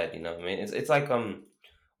was bad. You know, what I mean, it's like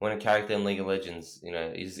when a character in League of Legends,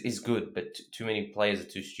 is good, but too many players are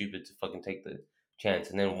too stupid to fucking take the chance,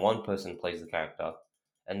 and then one person plays the character,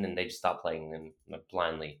 and then they just start playing them like,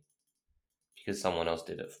 blindly because someone else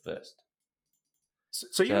did it first.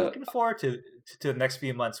 So you're So looking forward to the next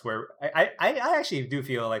few months, where I actually do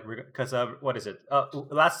feel like we're, because what is it?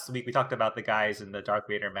 Last week we talked about the guys in the Dark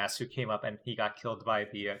Vader mask who came up and he got killed by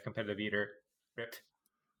the competitive eater. Rip.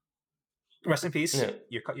 Rest in peace.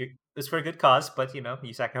 yeah, It's for a good cause, but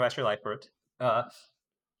you sacrificed your life for it. Uh,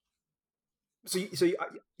 so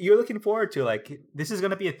you're looking forward to, like, this is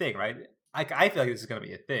going to be a thing, right? I feel like this is going to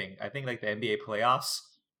be a thing. I think like the NBA playoffs.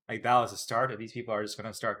 like that was the start, and these people are just going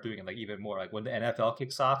to start doing it like even more. Like when the NFL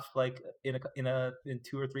kicks off, like in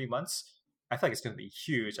 2 or 3 months, I feel like it's going to be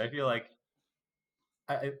huge. I feel like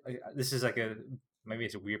this is like a maybe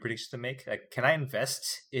it's a weird prediction to make. Like, can I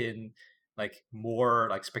invest in like more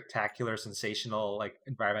like spectacular, sensational like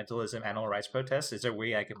environmentalism, animal rights protests? Is there a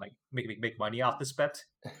way I can like make money off this bet?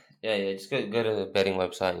 Yeah. Just go to the betting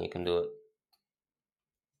website and you can do it.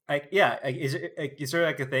 Like, yeah, like, is there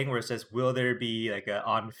like a thing where it says will there be like a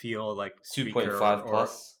on field like speaker 2.5 or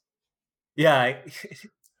plus. yeah,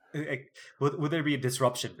 like, would there be a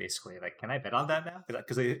disruption basically? Like, can I bet on that now?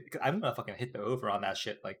 Because I'm gonna fucking hit the over on that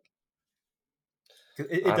shit. Like, 'cause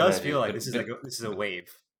it I don't does know, feel dude, like this is a wave.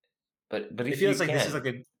 but It if you feels like this is like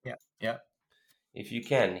can, a yeah. if you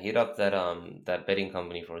can hit up that betting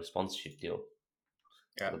company for a sponsorship deal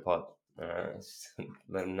for Yeah. the pod,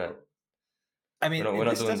 let them know. I mean, We're not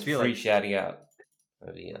this doing does feel free like shouting out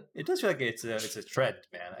over here. it does feel like it's a trend,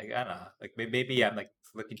 man. Like, I don't know. Like maybe I'm like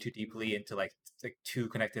looking too deeply into like two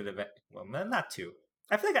connected event. Well, not two.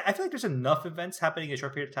 I feel like there's enough events happening in a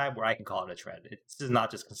short period of time where I can call it a trend. This is not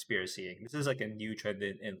just conspiracying. This is like a new trend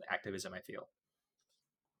in activism. I feel.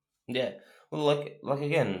 Yeah, well, like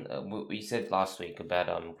again, we said last week about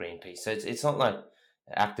Greenpeace. So it's not like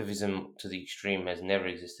activism to the extreme has never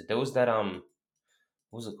existed. There was that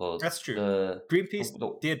what was it called? That's true. Greenpeace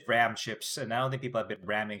The did ram ships, and I don't think people have been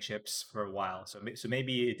ramming ships for a while. So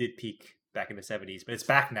maybe it did peak back in the '70s, but it's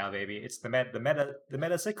back now, baby. It's the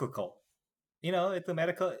meta cyclical. You know, it's the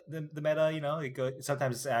meta. You know, it goes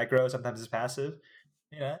sometimes it's aggro, sometimes it's passive.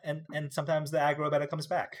 You know, and sometimes the aggro meta comes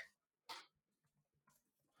back.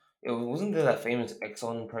 wasn't there that famous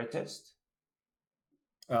Exxon protest?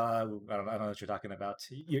 I don't know what you're talking about.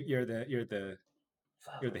 Fuck, You're I'm the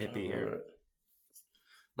trying to hippie here. remember it.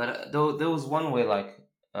 But there was one where like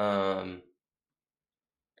um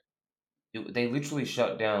they literally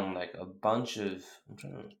shut down like a bunch of. I'm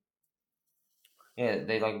trying to. Yeah,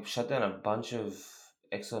 they like shut down a bunch of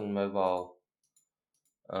Exxon Mobil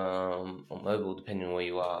or mobile depending on where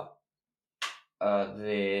you are.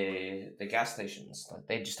 The gas stations like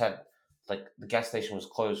they just had like the gas station was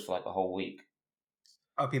closed for like a whole week.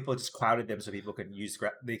 Oh, people just crowded them so people couldn't use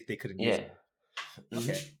they couldn't use Yeah. them. Mm-hmm.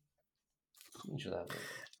 Okay. Sure that was.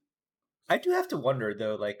 I do have to wonder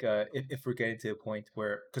though, like if we're getting to a point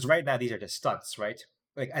where, because right now these are just stunts, right?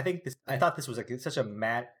 Like I thought this was like such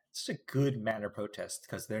a good manner protest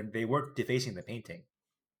because they weren't defacing the painting.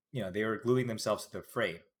 You know, they were gluing themselves to the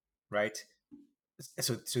frame, right?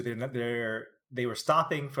 So they were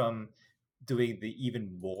stopping from doing the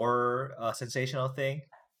even more sensational thing,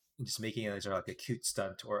 just making it sort of like a cute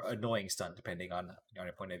stunt or annoying stunt, depending on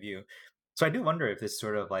your point of view. So I do wonder if this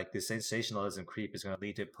sort of like this sensationalism creep is going to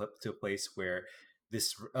lead to a place where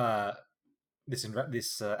this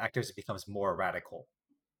this activity becomes more radical.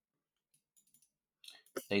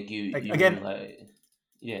 Like Like you again, mean like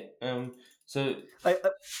yeah. So like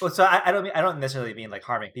well, so I don't necessarily mean like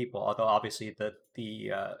harming people, although obviously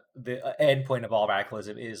the end point of all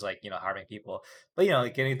radicalism is like harming people. But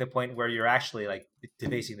like getting to the point where you're actually like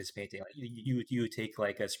defacing this painting, like you take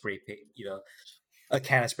like a spray paint, a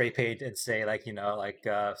can of spray paint and say like like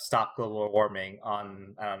stop global warming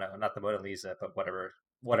on, I don't know, not the Mona Lisa but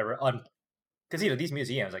whatever on, because these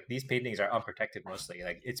museums, like these paintings are unprotected mostly,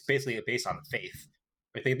 like it's basically based on faith.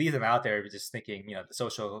 If they leave them out there just thinking the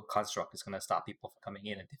social construct is going to stop people from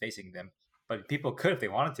coming in and defacing them, but people could if they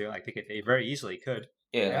wanted to, like they very easily could.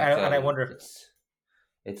 yeah, like And I wonder if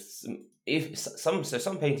it's if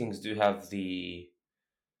some paintings do have the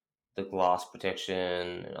glass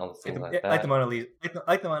protection and other things like like the that. Mona Lisa,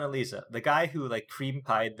 like the Mona Lisa, the guy who like cream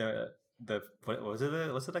pied the what was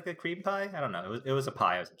it? Was it like a cream pie? I don't know. It was a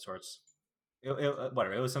pie of some sorts.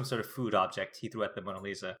 Whatever. It was some sort of food object he threw at the Mona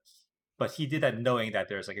Lisa. But he did that knowing that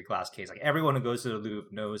there's like a glass case. Like everyone who goes to the Louvre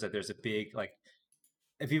knows that there's a big, like,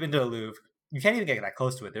 if you've been to the Louvre, you can't even get that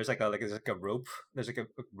close to it. There's like a rope. There's like a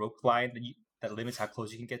rope line that limits how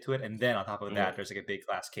close you can get to it. And then on top of Yeah. that, there's like a big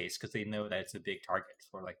glass case because they know that it's a big target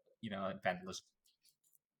for like vandalism.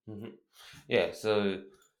 hmm Yeah, so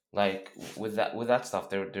like with that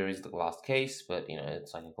stuff, there is the glass case, but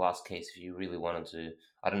it's like a glass case if you really wanted to.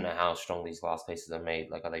 I don't know how strong these glass cases are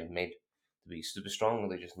made. Like, are they made to be super strong, or are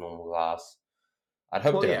they just normal glass? I'd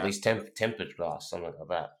hope Well, they're at yeah, least tempered glass, something like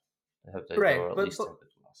that. I hope they right. were at But least but tempered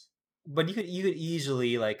glass. but you could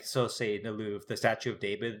easily, like, so say in the Louvre, the statue of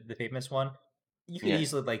David, the famous one, you could Yeah.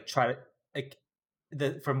 easily like try to, like,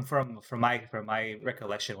 from my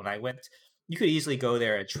recollection when I went, you could easily go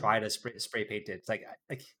there and try to spray paint it. It's like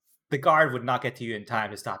the guard would not get to you in time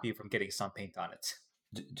to stop you from getting some paint on it.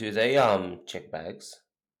 Do they check bags?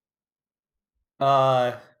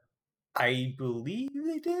 Uh, I believe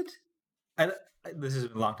they did. I, this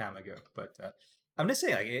is a long time ago, but I'm just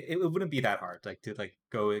saying, like, it wouldn't be that hard, like, to like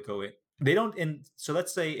go in. They don't in. So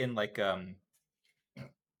let's say in like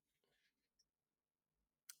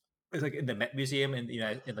it's like in the Met Museum in the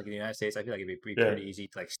United States. I feel like it'd be Yeah. pretty easy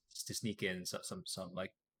to like to sneak in some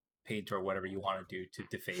like paint or whatever you want to do to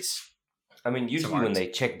deface I mean, some usually when art. they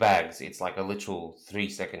check bags, it's like a literal 3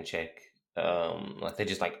 second check. Like they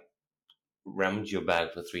just like rammed your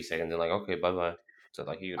bag for 3 seconds. They're like, okay, bye bye. So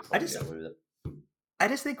like you could I probably just get away with it. I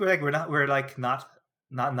just think we're like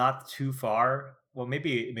not too far. Well,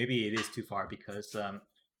 maybe it is too far because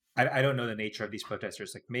I don't know the nature of these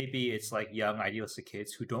protesters. Like maybe it's like young idealistic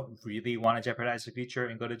kids who don't really want to jeopardize their future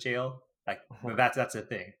and go to jail. Like that's the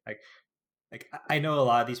thing. Like I know a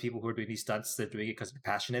lot of these people who are doing these stunts. They're doing it because they're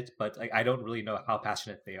passionate, but like I don't really know how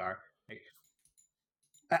passionate they are. Like,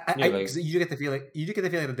 Yeah, because like you do get the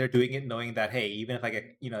feeling that they're doing it knowing that, hey, even if I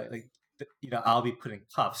get I'll be put in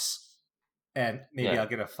cuffs and maybe yeah. I'll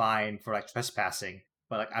get a fine for like trespassing,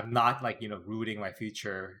 but like I'm not like rooting my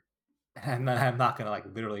future. And I'm not gonna like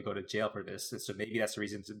literally go to jail for this. So maybe that's the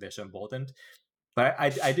reason they're so emboldened. But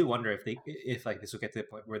I do wonder if like this will get to the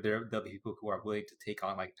point where there'll be people who are willing to take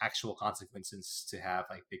on like actual consequences to have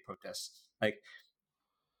like big protests. Like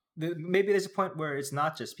maybe there's a point where it's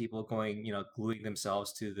not just people going gluing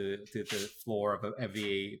themselves to the floor of an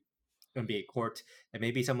NBA court, and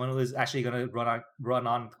maybe someone who is actually going to run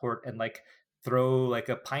on court and like throw like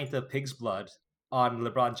a pint of pig's blood on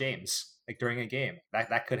LeBron James like during a game.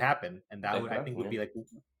 That could happen, and that That would could I think happen, would yeah. be like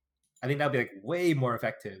I think that'd be like way more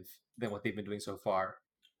effective than what they've been doing so far.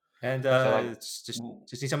 And So like, it's just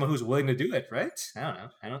need someone who's willing to do it, right? I don't know.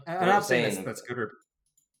 I'm what I'm not saying saying, that's good or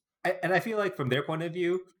and I feel like from their point of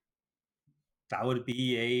view, that would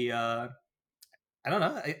be a I don't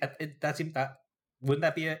know. That seems that wouldn't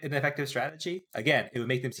that be an effective strategy? Again, it would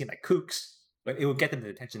make them seem like kooks, but it would get them the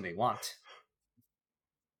attention they want.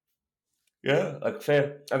 yeah, like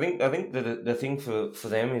fair. I think the thing for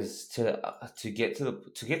them is to get to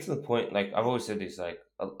the point. Like I've always said this, like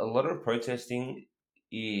a lot of protesting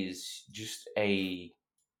is just it's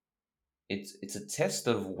a test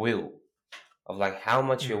of will, of like how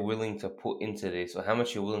much you're Mm, willing to put into this or how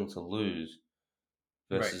much you're willing to lose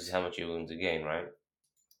versus right, how much you're willing to gain, right?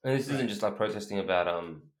 And this isn't right. just like protesting about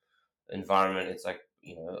environment. It's like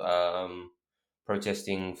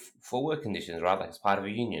protesting for work conditions, right? Like as part of a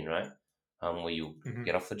union, right? Where you Hmm.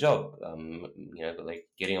 get off the job. But like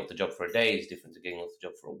getting off the job for a day is different to getting off the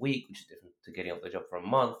job for a week, which is different to getting off the job for a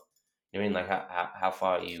month. You know what I mean, like how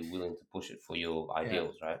far are you willing to push it for your Yeah.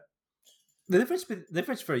 ideals, right? The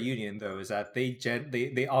difference for a union though is that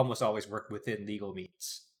they almost always work within legal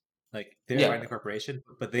means. Like they're Yeah. running the corporation,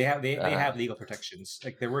 but they Uh, have legal protections.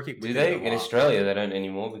 Like they're working do within the they in law. Australia? They don't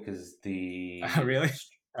anymore because the Really?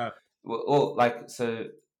 Oh, like so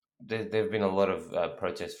there've been a lot of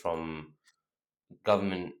protests from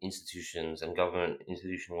government institutions and government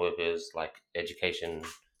institution workers, like education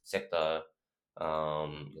sector,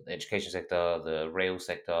 the education sector, the rail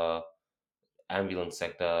sector, ambulance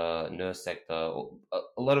sector, nurse sector,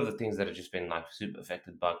 a lot of the things that have just been like super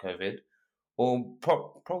affected by COVID, or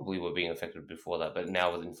probably were being affected before that, but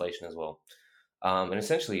now with inflation as well. And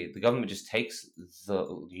essentially, the government just takes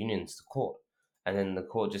the unions to court, and then the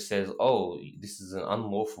court just says, "Oh, this is an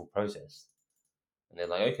unlawful protest," and they're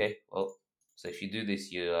like, "Okay, well, so if you do this,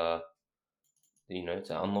 it's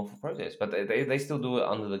an unlawful protest." But they still do it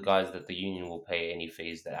under the guise that the union will pay any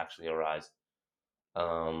fees that actually arise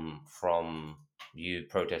from you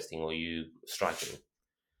protesting or you striking.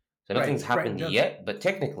 So right, nothing's right. happened No, yet, but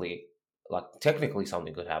technically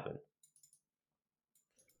something could happen.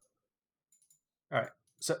 all right.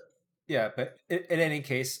 So yeah, but in any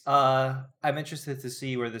case, I'm interested to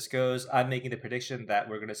see where this goes. I'm making the prediction that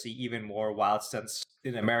we're going to see even more wild stunts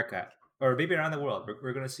in America, or maybe around the world.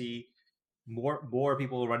 We're going to see more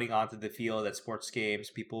people running onto the field at sports games.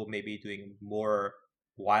 People maybe doing more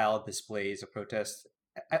wild displays of protest.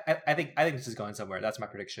 I think this is going somewhere. That's my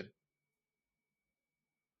prediction.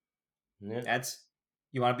 Yeah, Ads,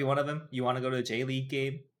 you want to be one of them? You want to go to a J League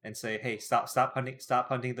game and say, "Hey, stop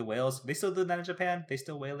hunting the whales." They still do that in Japan. They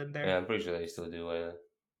still whale in yeah, there. I'm pretty sure they still do. All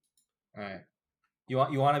right. You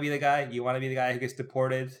want to be the guy? You want to be the guy who gets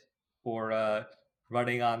deported for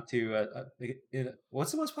running onto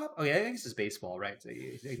what's the most pop? Oh yeah, I think this is baseball, right? So,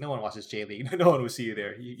 like, no one watches J League. No one will see you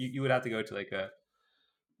there. You would have to go to like the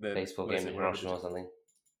Baseball what is game it? in Whatever the Hiroshima or something.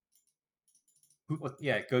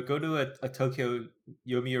 yeah, go to a Tokyo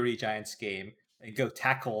Yomiuri Giants game and go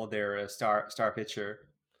tackle their star pitcher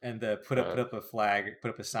and put Uh, up a flag, put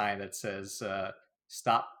up a sign that says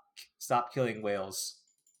 "Stop killing whales."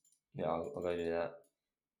 yeah, I'll go do that.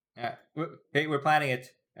 Yeah, hey, we're planning it.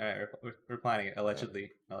 All right, we're planning it.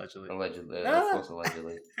 Allegedly, allegedly. Allegedly, of Ah! course,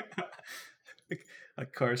 allegedly.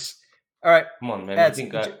 Of course. All right, Come on, man. You ads.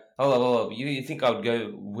 think hold up. You think I would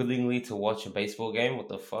go willingly to watch a baseball game? What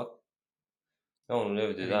the fuck? No one would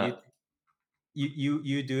ever I do mean, that.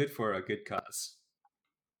 you do it for a good cause.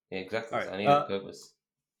 Yeah, exactly. All So right. I need a purpose.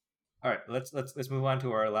 All right. Let's move on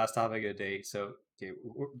to our last topic of the day. So, okay,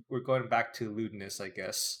 we're going back to lewdness, I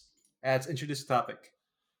guess. Ads, introduce the topic.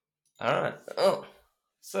 All right. Oh,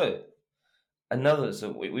 so another.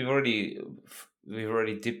 So we've already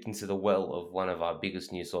dipped into the well of one of our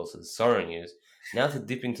biggest news sources, Sorrow News. Now to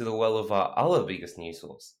dip into the well of our other biggest news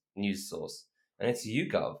source, and it's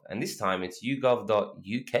YouGov, and this time it's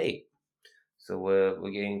YouGov.uk. So we're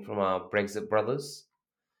getting from our Brexit brothers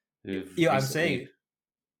who've Yeah, I'm recently. saying,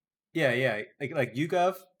 yeah. Like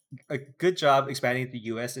YouGov, a good job expanding the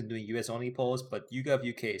US and doing US only polls, but YouGov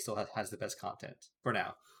UK still has the best content for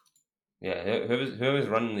now. Yeah, whoever's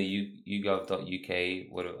running the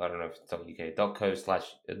YouGov.uk, what I don't know if it's .uk,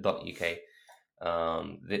 .co/.uk,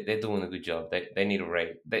 they're doing a good job. They need a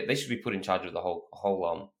rate. They should be put in charge of the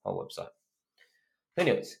whole website.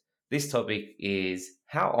 Anyways, this topic is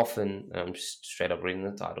how often. I'm just straight up reading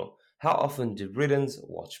the title. How often do Britons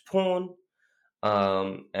watch porn?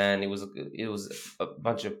 And it was a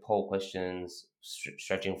bunch of poll questions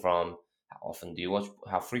stretching from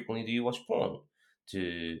how frequently do you watch porn,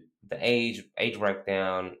 to the age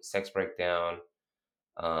breakdown, sex breakdown,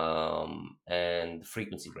 and the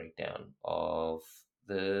frequency breakdown of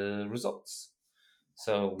the results.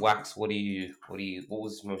 So, Wax, what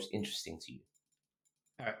was most interesting to you?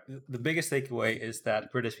 All right. The biggest takeaway is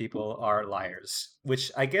that British people are liars,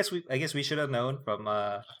 which I guess we should have known from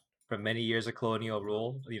many years of colonial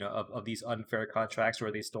rule, of these unfair contracts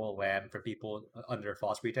where they stole land from people under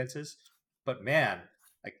false pretenses. But man,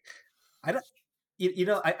 like I don't,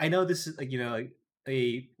 I know this is like like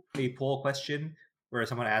a poll question where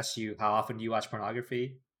someone asks you how often do you watch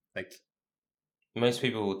pornography, like. Most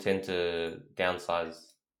people will tend to downsize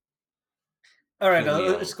All right, purely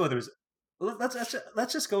let's on. just go with the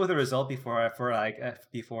let's just go with the result before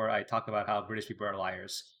I talk about how British people are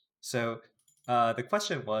liars. So, the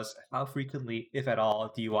question was, how frequently, if at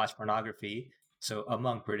all, do you watch pornography? So,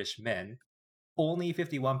 among British men, only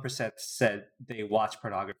 51% said they watch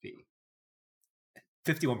pornography.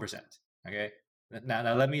 51%. Okay.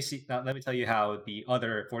 Now let me see. Now let me tell you how the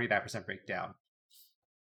other 49% break down.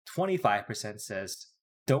 25% says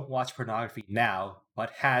don't watch pornography now,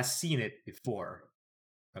 but has seen it before.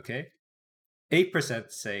 Okay.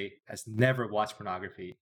 8% say has never watched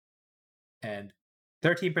pornography, and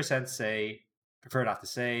 13% say prefer not to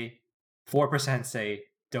say. 4% say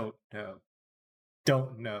don't know.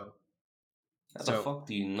 Don't know. How the So, fuck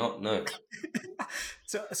do you not know?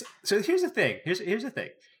 so here's the thing. Here's the thing.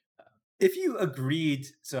 If you agreed,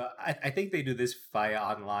 so I think they do this via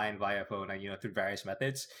online, via phone, and through various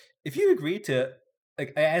methods. If you agreed to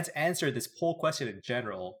like answer this poll question in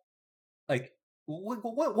general, like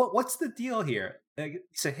what's the deal here? Like, you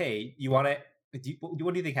say, hey, you want to?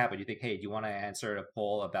 What do you think happened? You think, hey, do you want to answer a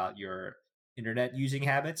poll about your internet using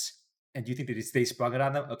habits? And do you think that they sprung it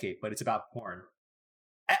on them? Okay, but it's about porn.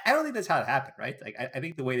 I don't think that's how it happened, right? Like, I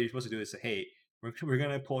think the way they're supposed to do it is say, hey, we're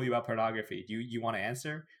gonna poll you about pornography. Do you want to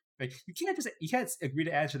answer? Like, you can't agree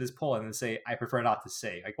to answer this poll and then say I prefer not to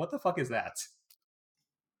say. Like, what the fuck is that?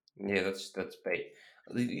 Yeah, that's bait.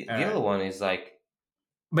 The, All the other right, one is like,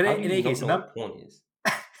 but how do in you any not case, know what porn is?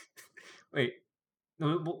 wait.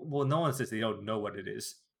 Well, no one says they don't know what it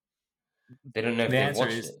is. They don't know if The they've answer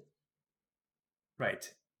watched is it.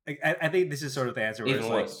 right. I think this is sort of the answer where Even it's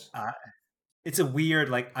like, worse. it's a weird,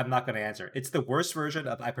 like, I'm not going to answer. It's the worst version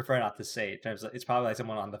of I prefer not to say. In terms of, it's probably like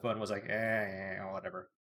someone on the phone was like, whatever.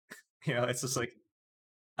 It's just like,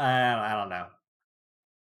 I don't know.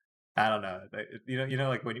 I don't know.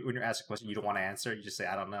 Like when you're asked a question you don't want to answer, you just say,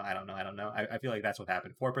 I don't know, I don't know, I don't know. I feel like that's what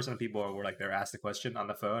happened. 4% of people were like they're asked a question on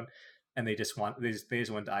the phone, and they just went,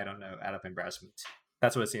 I don't know, out of embarrassment.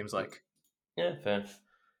 That's what it seems like. Yeah, fair.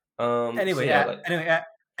 So Anyway, yeah,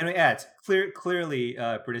 like, ads. Clearly,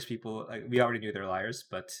 British people. We already knew they're liars,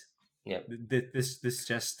 but yeah, this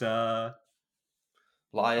just liars,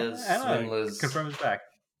 I don't know, swindlers, confirms back.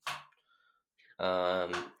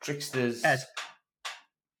 Ads. tricksters.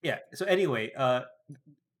 Yeah. So anyway,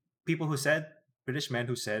 people who said British men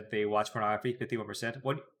who said they watch pornography, 51%.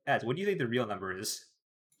 What ads? What do you think the real number is?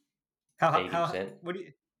 eighty How percent. what do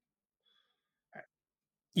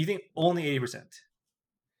you think? Only 80%.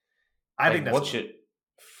 I Like, think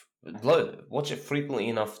that's low. watch it frequently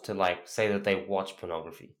enough to like say that they watch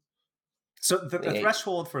pornography. So the Yeah,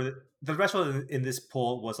 threshold for the threshold in this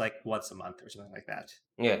poll was like once a month or something like that.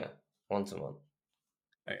 yeah, once a month,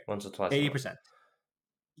 Right. once or twice a month. 80%.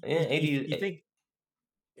 Yeah, You 80. think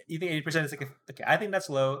 80% is like okay? I think that's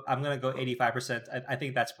low. I'm gonna go 85%. I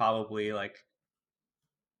think that's probably like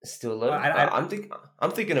Still well, low.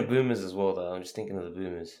 I'm thinking of boomers as well, though. I'm just thinking of the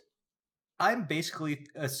boomers. I'm basically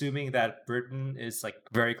assuming that Britain is like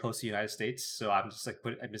very close to the United States, so I'm just like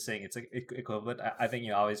I'm just saying it's like equivalent. I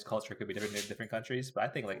think always culture could be different in different countries, but I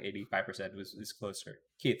think like 85% is closer.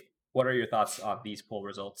 Keith, what are your thoughts on these poll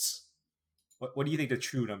results? What do you think the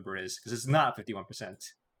true number is? Because it's not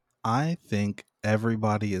 51%. I think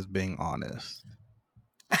everybody is being honest.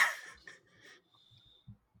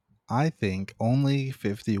 I think only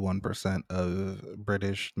 51% of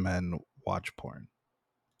British men watch porn.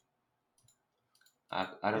 I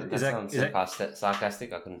don't. Is That that sounds is that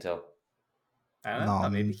sarcastic. I couldn't tell. I don't No,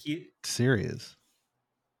 know. I'm serious.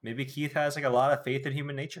 Maybe Keith has like a lot of faith in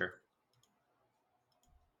human nature.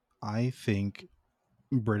 I think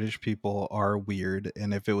British people are weird,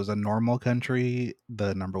 and if it was a normal country,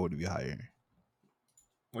 the number would be higher.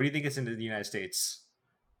 What do you think is in the United States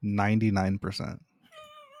 99%.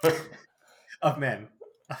 of men?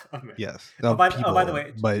 Of men. Yes. Oh, Of by the people,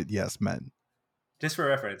 way, but yes, men. just for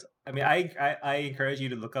reference, I mean, I encourage you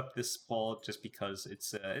to look up this poll just because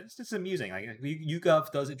it's just amusing. Like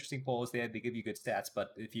YouGov does interesting polls; they give you good stats.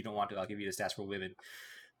 But if you don't want to, I'll give you the stats for women.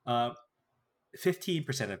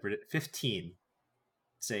 15% of Brit 15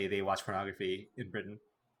 say they watch pornography in Britain,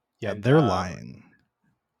 Yeah, and they're lying.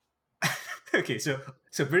 okay, so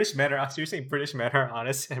British men are. So you're saying British men are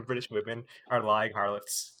honest and British women are lying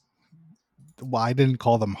harlots? Well, I didn't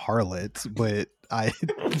call them harlots, but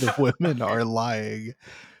the women are lying.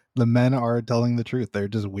 The men are telling the truth. They're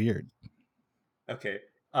just weird. Okay.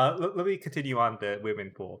 Let me continue on the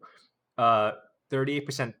women pool.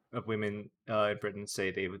 38% of women in Britain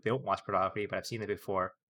say they don't watch pornography, but I've seen it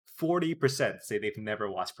before. 40% say they've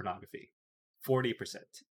never watched pornography. 40%,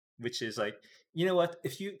 which is like, you know what?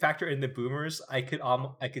 If you factor in the boomers, I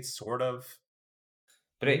could sort of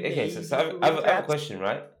But okay, so maybe believe I have a that. question,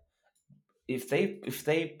 right? If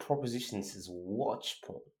they proposition this as watch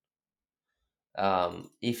porn,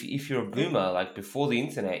 if you're a Eh, boomer, like before the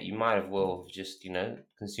internet, you might have well just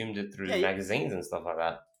consumed it through Yeah, magazines and stuff like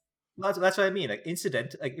that. that's what I mean. Like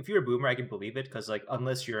incident, like if you're a boomer, I can believe it because like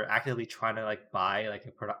unless you're actively trying to like buy like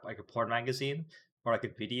like a porn magazine or like a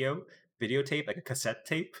videotape, like a cassette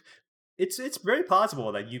tape, it's very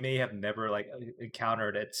possible that you may have never like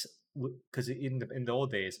encountered it because in the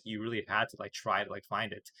old days you really had to like try to like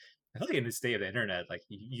find it. I feel like in this day of the internet, like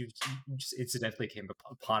you just incidentally came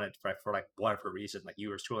upon it for like whatever reason. Like you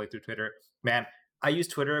were scrolling through Twitter, man. I use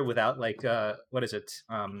Twitter without like what is it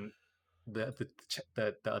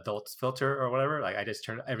the adult filter or whatever. Like I just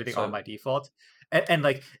turn everything on So, by default, and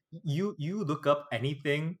like you look up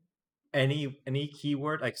anything, any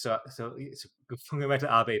keyword. Like so going back to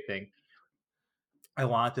the Abe thing, I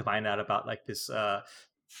wanted to find out about like this the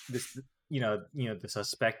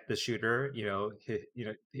suspect, the shooter.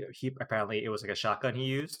 He apparently it was like a shotgun he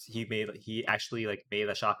used. He actually like made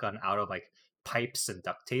a shotgun out of like pipes and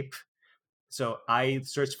duct tape. So I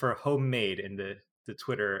searched for homemade in the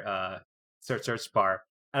Twitter search bar,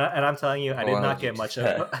 and I'm telling you, I did why not would you get do much of.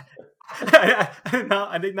 that?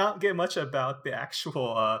 I did not get much about the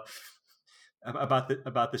actual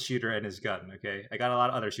about the shooter and his gun. Okay, I got a lot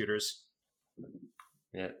of other shooters.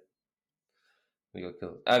 Yeah, we got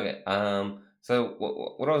killed. Okay. So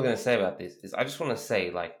what I was gonna say about this is I just want to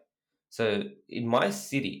say like, so in my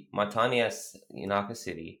city, my tiny ass Inaka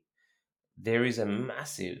city, there is a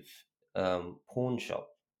massive pawn shop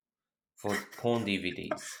for porn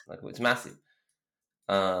DVDs. Like it's massive.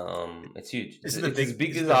 It's huge. This is the It's as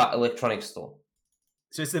big. big as our electronics store.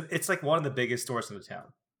 So it's like one of the biggest stores in the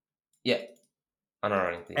town, Yeah,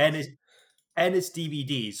 unironically, and yes. it's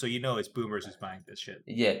DVD, so you know it's boomers who's buying this shit.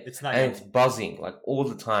 Yeah, It's not and young. it's buzzing like all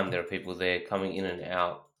the time. There are people there coming in and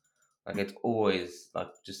out. Like it's always like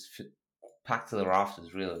just packed to the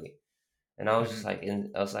rafters, really. And I was just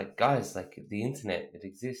Mhm. like, guys, like the internet, it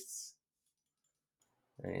exists.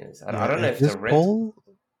 Anyways, I Yeah, don't know if to rent.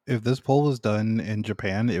 if this poll was done in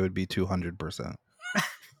Japan, it would be 200%.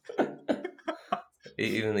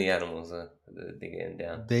 Even the animals are they're getting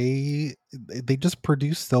down. They just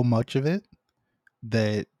produce so much of it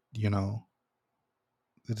that,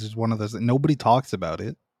 it's just one of those, nobody talks about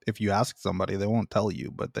it. If you ask somebody, they won't tell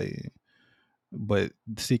you, but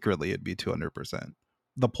secretly it'd be 200%.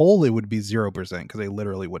 The poll, it would be 0% because they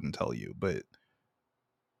literally wouldn't tell you, but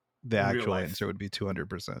the In real actual life. answer would be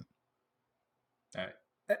 200%. All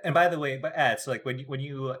right. And by the way, but ads like when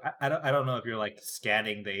you I don't know if you're like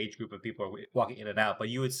scanning the age group of people walking in and out, but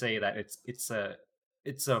you would say that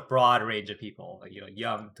it's a broad range of people, like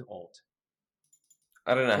young to old.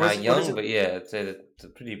 I don't know Or how does young, it but yeah, I'd say that it's a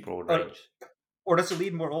pretty broad or, range. or does it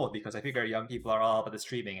lead more old? Because I figure young people are all about the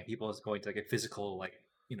streaming, and people is going to like a physical like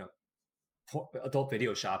adult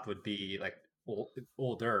video shop would be like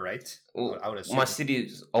older, right? Well, I would my assume. city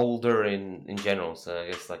is older in general, so I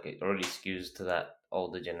guess like it already skews to that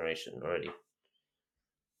older generation already.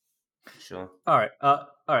 Sure. All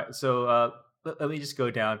right. So let me just go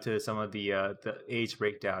down to some of the age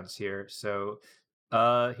breakdowns here. So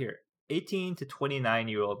here, 18 to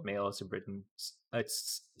 29-year-old males in Britain,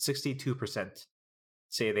 it's 62%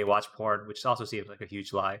 say they watch porn, which also seems like a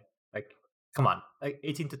huge lie. Like, come on, like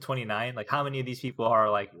 18 to 29, like how many of these people are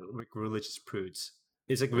like religious prudes?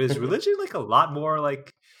 Is religion like a lot more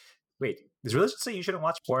like? Wait, does religion say you shouldn't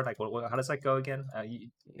watch porn? Like, how does that go again?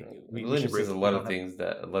 We Religion should says break. a We lot don't of have. things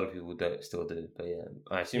that a lot of people don't still do, but yeah,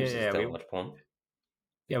 I assume Yeah, it says yeah, don't watch porn.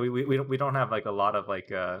 we don't have like a lot of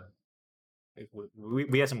like,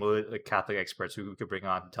 we have some like Catholic experts who could bring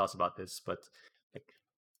on to tell us about this, but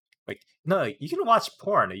like no, like, you can watch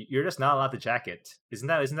porn. You're just not allowed to jack it. Isn't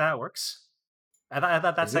that how it works? I thought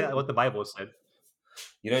Is that's like it? what the Bible said.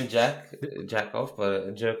 You don't jack off,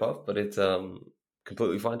 but jerk off, but it's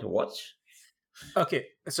completely fine to watch. Okay,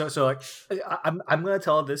 so like I'm gonna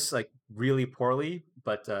tell this like really poorly,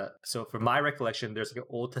 but so from my recollection, there's like an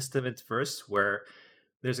Old Testament verse where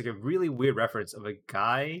there's like a really weird reference of a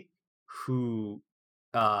guy who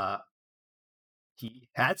uh he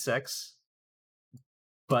had sex,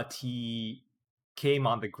 but he came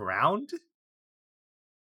on the ground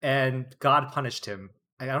and God punished him.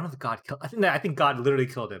 I don't know if God killed. I think God literally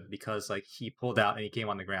killed him because like he pulled out and he came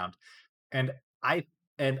on the ground. And I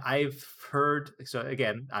I've heard, so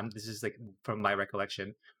again, this is like from my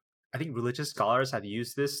recollection. I think religious scholars have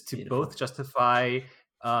used this to both Beautiful. justify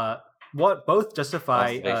what both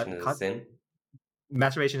justify Masturbation is a sin.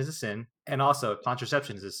 masturbation is a sin and also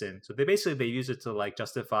contraception is a sin. So they use it to like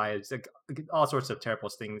justify it's like all sorts of terrible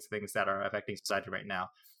things that are affecting society right now.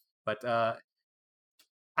 But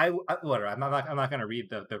whatever. I'm not going to read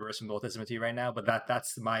the verse from the Old Testament to you right now. But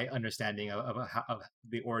that's my understanding of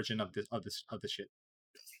the origin of this shit.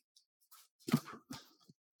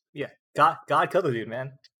 Yeah, God killed a dude,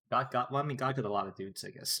 man. Well, I mean, God killed a lot of dudes, I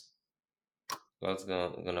guess. God's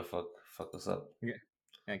gonna fuck us up. Yeah,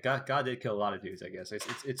 yeah. God did kill a lot of dudes, I guess.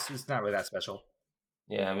 It's not really that special.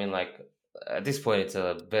 Yeah, I mean, like at this point, it's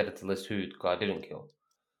better to list who God didn't kill.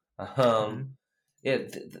 Mm-hmm. Yeah.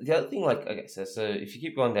 The other thing, like, okay, so if you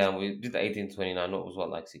keep going down, we did the 1829. What was what,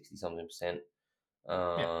 like 60 something percent.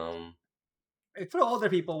 Yeah. Um, For the older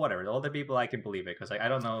people, whatever. The older people, I can believe it because like I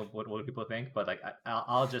don't know what older people think, but like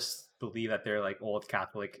I'll just believe that they're like old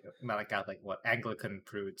Catholic, not like Catholic, what Anglican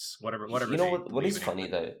prudes, whatever you know they what? What believe is in funny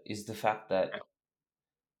England. though is the fact Yeah. that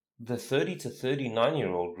the 30 to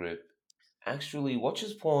 39-year-old group actually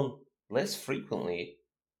watches porn less frequently,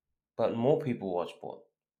 but more people watch porn.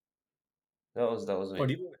 That was Or weird.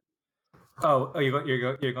 do you, oh,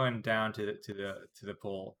 you're going down to the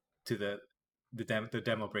poll to the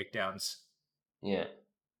demo breakdowns. Yeah.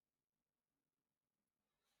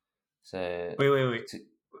 So, Wait. to,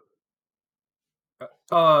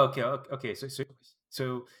 Oh, okay.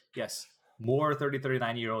 So yes, more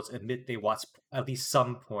 39-year-olds admit they watch at least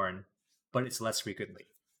some porn, but it's less frequently.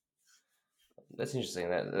 that's interesting.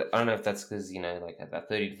 That I don't know if that's because like at that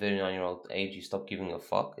 30 to 39-year-old age, you stop giving a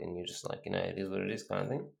fuck, and you're just like, it is what it is, kind of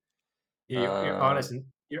thing. Yeah, Uh,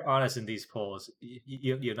 you're honest in these polls.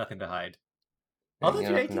 You have nothing to hide. yeah, Although you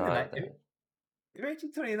if got you're nothing 18 to to hide 9, though. if you're 18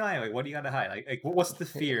 to 29, like what do you got to hide? Like what's the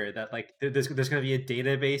fear that like there's going to be a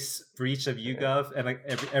database for each of Yeah. YouGov and like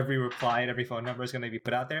every reply and every phone number is going to be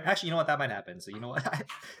put out there? Actually, you know what, that might happen. So you know what,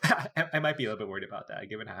 I might be a little bit worried about that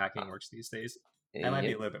given how hacking works these days. I might be a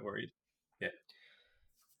Yep. little bit worried. Yeah.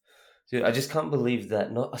 Dude, I just can't believe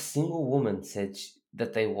that not a single woman said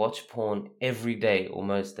that they watch porn every day or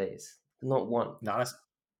most days. Not one. Not a,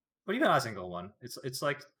 what do you mean not a single one? It's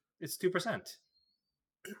like it's 2%.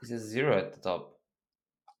 It says zero at the top.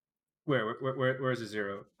 Where's the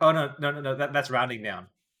zero? Oh no. That's rounding down.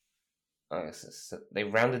 They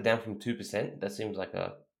rounded down from 2%. That seems like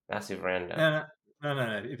a massive round down.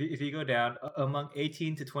 No. If you go down among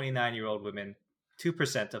 18 to 29-year-old women,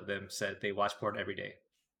 2% of them said they watch porn every day.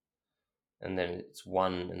 And then it's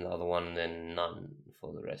one and the other one, and then none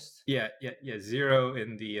for the rest. Yeah. Zero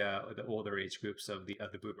in the older age groups of the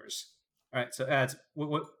boomers. All right. So ads.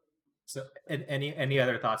 What? So any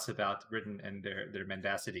other thoughts about Britain and their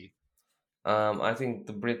mendacity? I think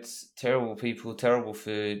the Brits, terrible people, terrible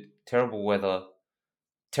food, terrible weather,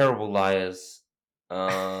 terrible liars.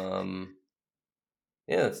 Um,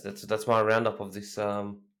 yeah, that's my roundup of this.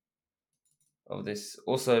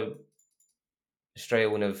 Also, Australia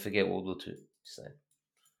will never forget World War Two. So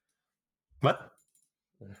What?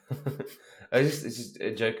 it's just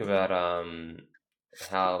a joke about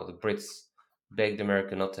how the Brits begged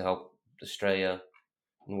America not to help Australia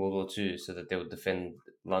in World War Two, so that they would defend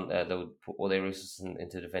London. They would put all their resources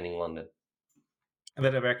into defending London. And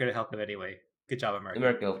then America to help them anyway. Good job, America.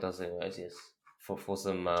 America helped us anyways, yes, for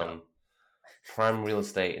some Good job. prime real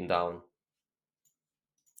estate in Darwin.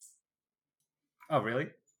 Oh, really?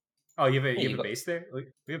 Oh, you have a Yeah, you you have a got. base there?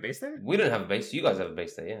 We have a base there? We don't have a base. You guys have a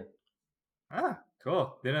base there, yeah. Ah,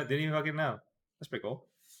 cool. Didn't even fucking know. That's pretty cool.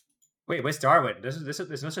 Wait, where's Darwin?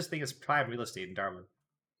 There's no such thing as prime real estate in Darwin.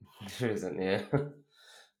 There isn't, yeah.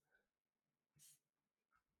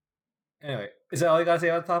 Anyway, is that all you gotta say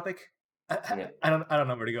on the topic? Yeah. I don't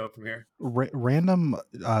know where to go from here. Random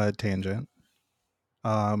tangent.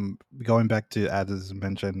 Going back to Ad's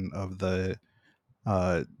mention of the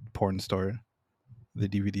porn store, the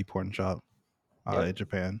DVD porn shop in Yep.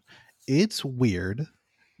 Japan. It's weird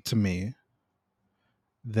to me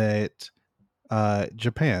that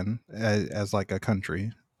Japan, as like a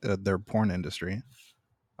country, their porn industry,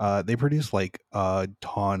 they produce like a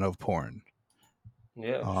ton of porn.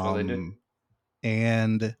 Yeah, sure they do.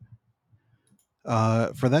 And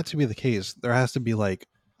for that to be the case, there has to be like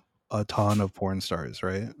a ton of porn stars,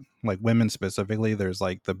 right? Like women specifically, there's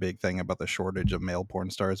like the big thing about the shortage of male porn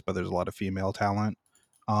stars, but there's a lot of female talent.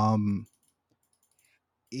 Um,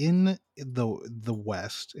 in the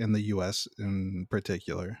West, in the US in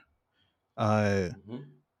particular, uh Hmm.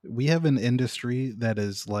 we have an industry that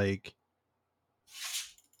is like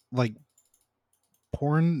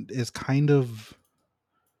porn is kind of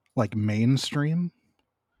like mainstream.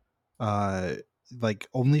 uh like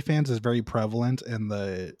OnlyFans is very prevalent in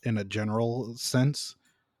a general sense.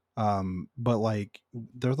 But like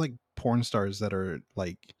there's like porn stars that are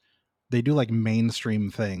like they do like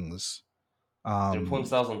mainstream things. There are porn um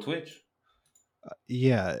stars on Twitch.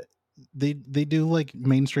 yeah, they do like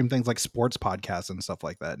mainstream things like sports podcasts and stuff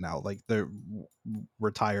like that now, like they're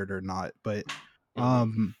retired or not. But Hmm.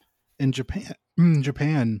 um in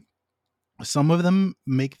Japan, some of them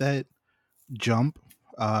make that jump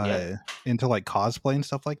Yeah. into like cosplay and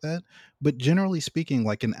stuff like that. But generally speaking,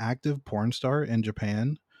 like an active porn star in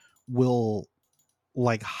Japan will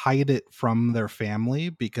like hide it from their family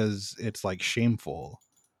because it's like shameful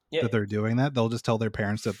Yeah. that they're doing that. They'll just tell their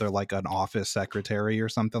parents that they're like an office secretary or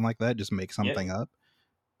something like that, just make Yeah. something up.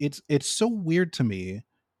 It's so weird to me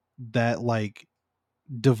that like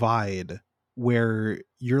divide where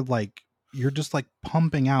you're just like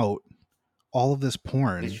pumping out all of this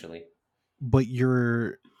porn, Literally. but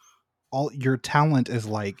all your talent is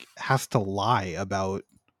like has to lie about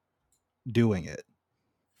doing it.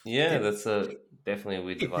 Yeah, Did, that's a definitely a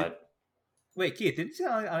weird Keith, did divide. wait, Keith, didn't you say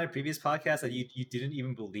on a previous podcast that you didn't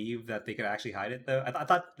even believe that they could actually hide it though? I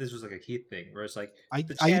thought this was like a Keith thing, where it's like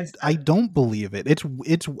the chance I that don't believe it. It's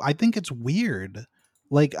I think it's weird.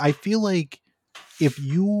 Like I feel like if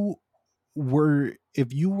you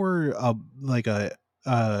if you were a like uh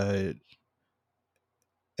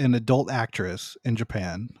an adult actress in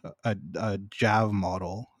Japan, a Jav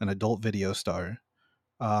model, an adult video star,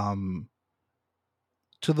 um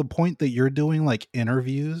to the point that you're doing like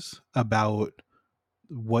interviews about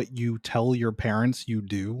what you tell your parents you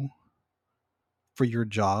do for your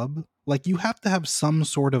job, like you have to have some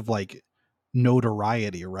sort of like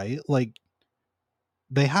notoriety, right? Like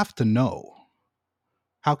they have to know.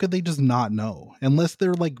 How could they just not know? Unless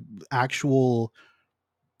they're like actual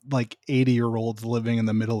like 80-year-olds living in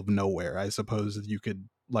the middle of nowhere, I suppose you could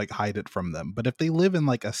like hide it from them. But if they live in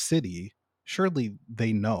like a city, surely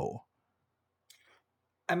they know.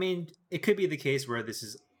 I mean, it could be the case where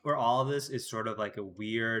where all of this is sort of like a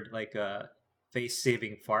weird, like a face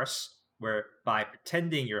saving farce, where by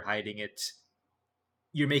pretending you're hiding it,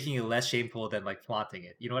 you're making it less shameful than like flaunting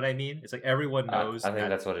it. You know what I mean? It's like everyone knows I think that.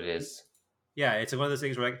 that's what it is. Yeah, it's one of those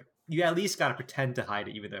things where like you at least got to pretend to hide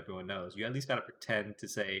it, even though everyone knows. You at least got to pretend to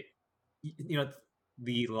say, you know,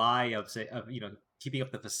 the lie of say of keeping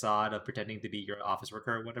up the facade of pretending to be your office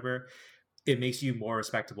worker or whatever. It makes you more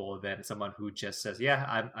respectable than someone who just says, "Yeah,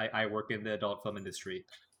 I work in the adult film industry."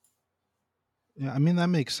 Yeah, I mean that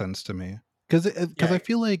makes sense to me. Cuz I Yeah,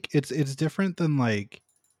 feel like it's different than like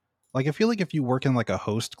I feel like if you work in like a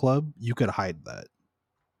host club, you could hide that.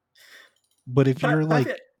 But if you're but I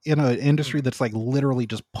feel like in an industry mm, that's like literally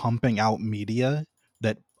just pumping out media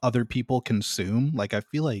that other people consume, like I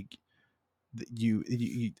feel like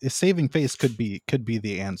saving face could be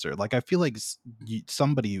the answer. Like I feel like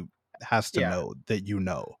somebody has to Yeah. know that you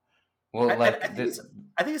know. Well, I like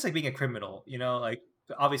think it's like being a criminal, you know, like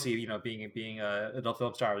obviously, you know, being a adult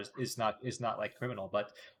film star is not like criminal,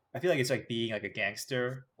 but I feel like it's like being like a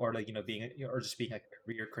gangster or like, you know, or just being like a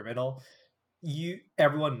career criminal.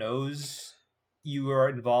 Everyone knows you are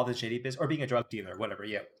involved in shady business or being a drug dealer, whatever.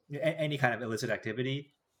 Yeah, any kind of illicit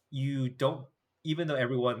activity. You don't, even though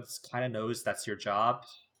everyone kind of knows that's your job.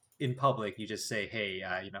 In public, you just say, "Hey,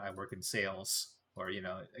 you know, I work in sales," or you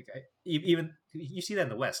know, like even you see that in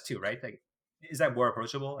the West too, right? Like, is that more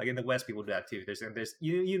approachable? Like in the West, people do that too. There's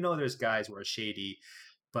you know, there's guys who are shady,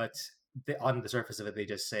 but on the surface of it, they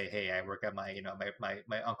just say, "Hey, I work at my you know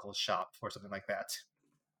my uncle's shop" or something like that.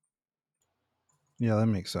 Yeah, that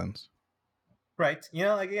makes sense. Right. You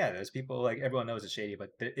know, like yeah, there's people like everyone knows it's shady,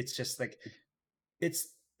 but it's just like it's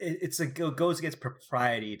a goes against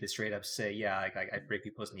propriety to straight up say, yeah, like I break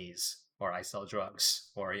people's knees or I sell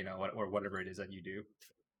drugs or you know what or whatever it is that you do.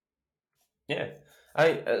 yeah,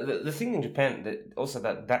 I the thing in Japan that also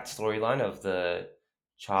that storyline of the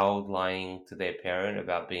child lying to their parent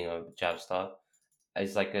about being a jab star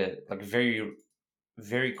is like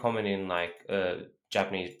very common in like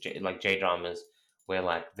Japanese like J dramas where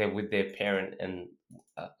like they're with their parent and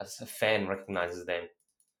a fan recognizes them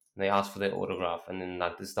and they ask for their autograph and then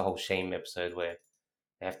like this is the whole shame episode where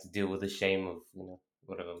they have to deal with the shame of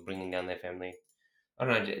whatever bringing down their family. I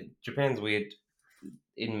don't know. Japan's weird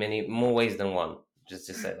in many more ways than one. Just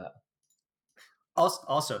say that.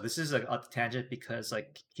 Also, this is a tangent because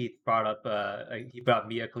like Keith brought up he brought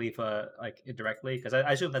Mia Khalifa like indirectly because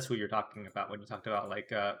I assume that's who you're talking about when you talked about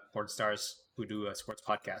like porn stars who do a sports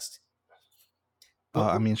podcast.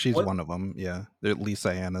 I mean, she's What one of them. Yeah,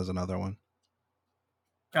 Lisa Ann is another one.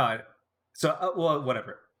 uh, so well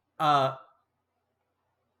whatever. Uh,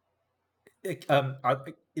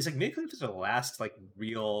 is like Mia Khalifa the last like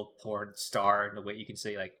real porn star in the way you can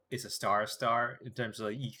say like it's a star in terms of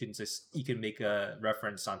like, you can make a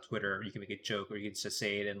reference on Twitter, or you can make a joke, or you can just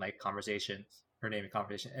say it in like conversation, her name in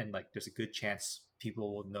conversation, and like there's a good chance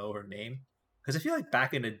people will know her name. Because I feel like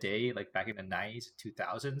back in the day, like back in the 90s,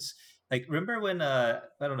 2000s, like remember when I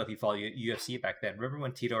don't know if you follow UFC back then. Remember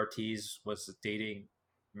when Tito Ortiz was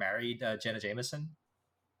married Jenna Jameson?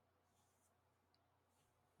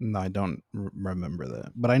 No, I don't remember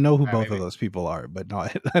that, but I know who both of Maybe those people are. But no,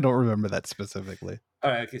 I don't remember that specifically. all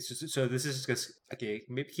right, okay, so this is just okay.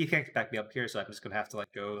 Maybe he can't back me up here, so I'm just gonna have to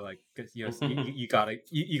like go like 'cause, you know you gotta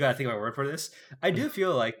take my word for this. I do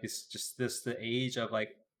feel like this the age of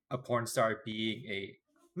like a porn star being a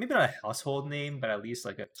maybe not a household name, but at least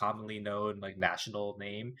like a commonly known like national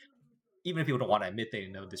name. Even if people don't want to admit they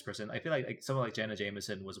know this person, I feel like someone like Jenna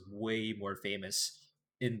Jameson was way more famous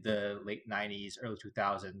in the late '90s, early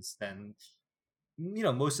 2000s than you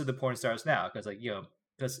know most of the porn stars now because like you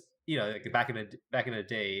know like back in the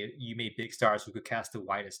day you made big stars who could cast the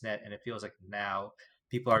widest net and it feels like now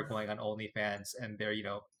people are going on OnlyFans and they're you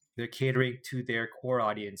know they're catering to their core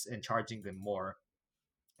audience and charging them more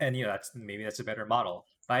and you know that's a better model.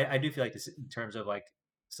 But I do feel like this in terms of like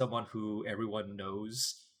someone who everyone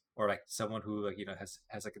knows or like someone who like you know has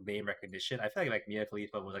like a name recognition. I feel like Mia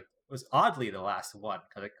Khalifa was oddly the last one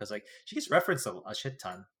because like she gets referenced a shit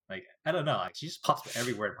ton. Like I don't know, like she just pops up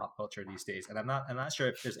everywhere in pop culture these days, and I'm not sure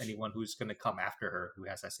if there's anyone who's going to come after her who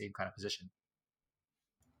has that same kind of position.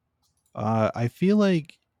 I feel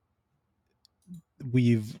like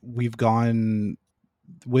we've gone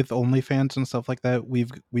with OnlyFans and stuff like that.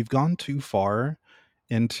 We've gone too far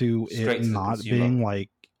into it Straight to the not consumer. being like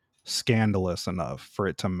scandalous enough for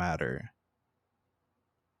it to matter.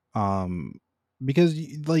 Um, because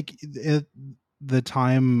like the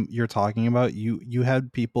time you're talking about, you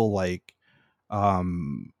had people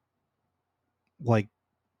um like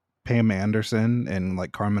Pam Anderson and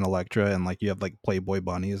like Carmen Electra and like you have like Playboy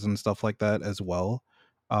bunnies and stuff like that as well.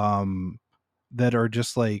 Um, that are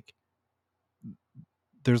just like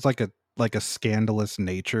there's like a scandalous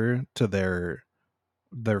nature to their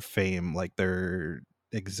fame, like their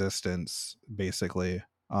existence basically.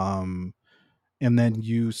 And then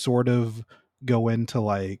you sort of go into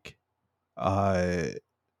uh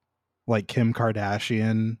like Kim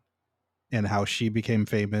Kardashian and how she became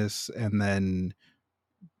famous and then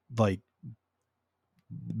like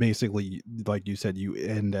basically like you said you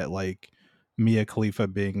end at like Mia Khalifa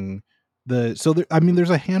being I mean there's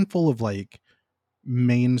a handful of like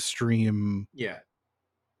mainstream Yeah,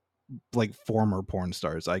 like former porn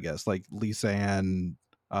stars I guess like Lisa Ann,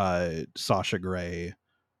 Sasha Grey,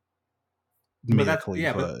 but Mia that's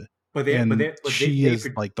yeah, Khalifa, but and they but she is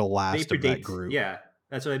pre- like the they last of that predate. group. Yeah,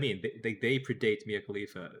 that's what I mean. They predate Mia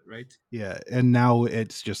Khalifa, right? Yeah, and now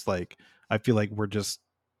it's just like I feel like we're just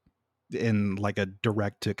in like a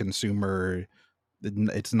direct to consumer,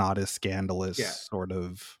 it's not as scandalous, Yeah. sort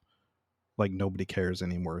of like nobody cares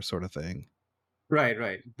anymore sort of thing.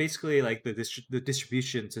 Right. Basically, like the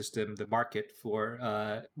distribution system, the market for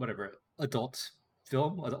whatever adult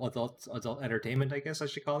film, adult entertainment, I guess I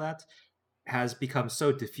should call that, has become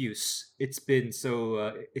so diffuse. It's been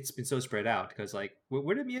so spread out because like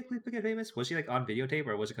where did Mia Khalifa get famous? Was she like on videotape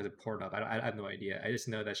or was it because of Pornhub? I have no idea. I just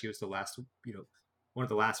know that she was the last, one of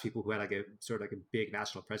the last people who had like a sort of like a big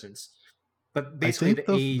national presence. But I basically, think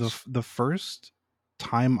the age. the first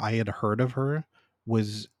time I had heard of her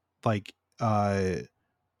was like I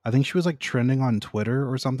think she was like trending on Twitter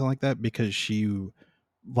or something like that because she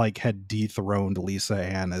like had dethroned Lisa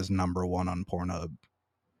Ann as number one on Pornhub,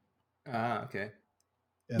 Ah, okay.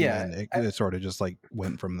 and Yeah, then it sort of just like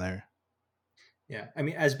went from there. yeah. I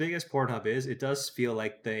mean, as big as Pornhub is, it does feel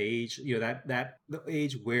like the age, that the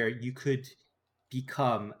age where you could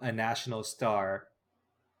become a national star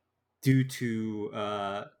due to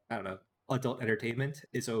I don't know, adult entertainment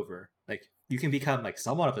is over. Like you can become like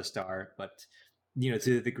somewhat of a star, but to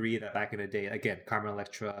the degree that back in the day, again, Carmen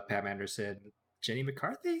Electra, Pam Anderson, Jenny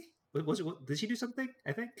McCarthy, did she do something?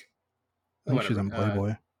 I think. I think she's Whatever. in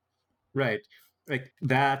Playboy. Right. Like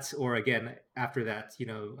that, or again after that,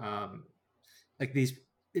 like these.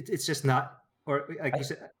 It's just not, or like you I,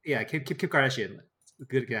 said, yeah, Kim Kardashian,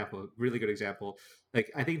 good example, really good example.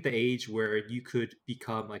 Like I think the age where you could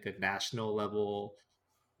become like a national level,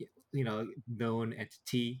 known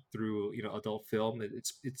entity through adult film, it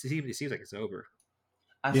seems like it's over.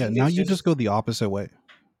 I Yeah, think now it's you just just go the opposite way.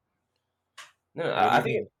 no. What do I you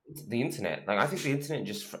think mean? it's the internet. Like I think the internet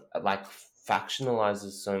just like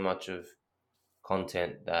factionalizes so much of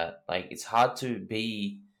content that like it's hard to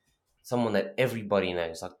be someone that everybody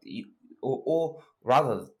knows. Like or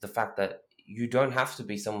rather the fact that you don't have to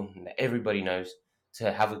be someone that everybody knows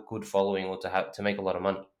to have a good following or to make a lot of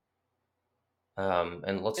money.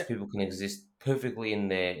 And lots Yeah, of people can exist perfectly in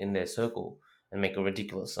their circle and make a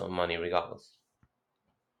ridiculous sum of money regardless.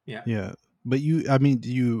 yeah, Yeah. But I mean,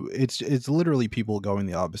 it's literally people going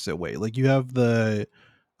the opposite way. Like you have the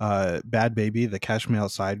Bad Baby, the Cash Me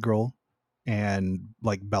Outside girl, and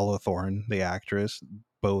like Bella Thorne, the actress,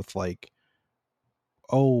 both like,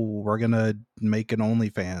 oh, we're gonna make an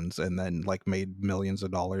OnlyFans, and then like made millions of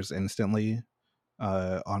dollars instantly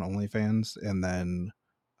on OnlyFans, and then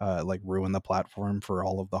like ruin the platform for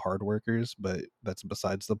all of the hard workers. But that's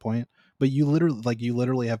besides the point. But you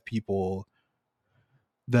literally have people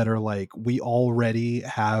that are like, we already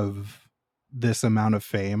have this amount of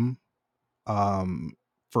fame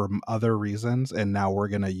for other reasons, and now we're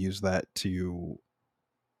gonna use that to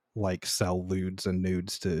like sell lewds and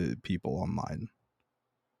nudes to people online.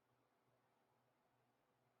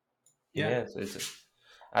 yeah. Yeah, so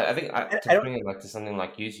I think to I don't. bring it like to something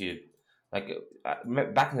like YouTube, like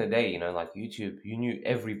back in the day, like YouTube, you knew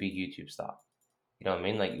every big YouTube star. You know what I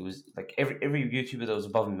mean? Like it was like every YouTuber that was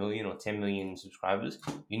above a million or 10 million subscribers,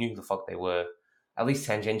 you knew who the fuck they were, at least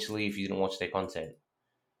tangentially if you didn't watch their content.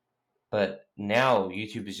 But now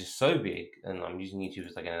YouTube is just so big, and I'm using YouTube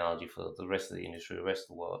as like an analogy for the rest of the industry, the rest of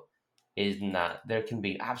the world, is that there can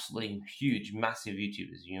be absolutely huge, massive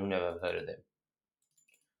YouTubers you'll never have heard of them.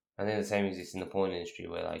 I think the same exists in the porn industry,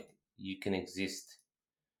 where like you can exist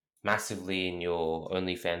massively in your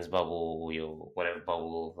OnlyFans bubble or your whatever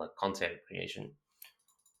bubble of like content creation,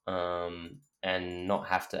 and not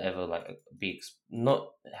have to ever like not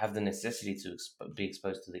have the necessity to be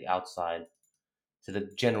exposed to the outside, to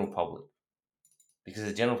the general public, because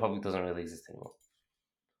the general public doesn't really exist anymore.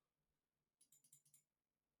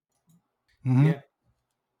 Mm-hmm. Yeah,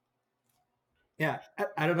 yeah.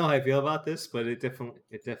 I don't know how I feel about this, but it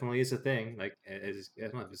definitely is a thing. Like I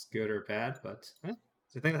don't know if it's good or bad, but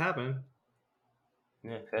it's a thing that happened.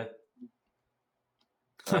 Yeah, fair.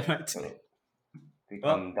 All All right, right. I think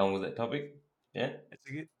Well, I'm done with that topic. Yeah, it's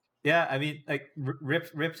a good. Yeah, I mean, like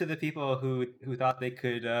rip to the people who thought they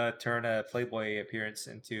could turn a Playboy appearance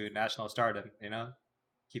into national stardom.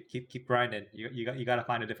 Keep grinding. You got to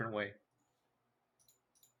find a different way.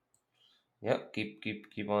 yep.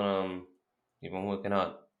 Keep on working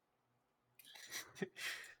hard.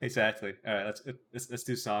 Exactly. All right, let's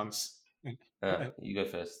do songs. You go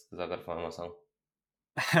first because I gotta find my song.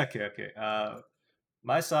 Okay.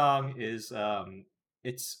 My song is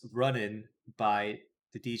it's "Runnin" by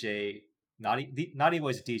the DJ Naughty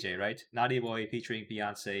Boy's a DJ, right? Naughty Boy featuring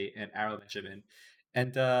Beyonce and Arrow Benjamin,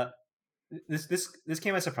 and this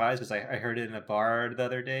came as a surprise because I heard it in a bar the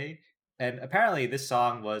other day, and apparently this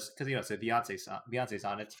song was because it's a Beyonce song, Beyonce's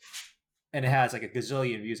on it, and it has like a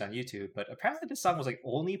gazillion views on YouTube. But apparently this song was like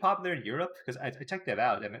only popular in Europe because I checked that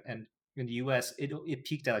out, and in the US, it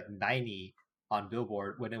peaked at like 90 on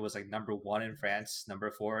Billboard when it was like number 1 in France, number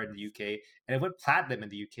 4 in the UK, and it went platinum in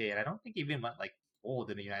the UK, and I don't think it even went like gold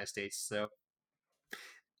in the United States. So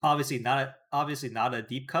obviously not a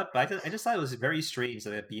deep cut, but I just thought it was very strange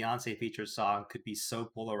that a Beyonce featured song could be so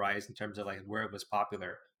polarized in terms of like where it was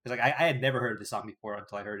popular. Because like I had never heard the song before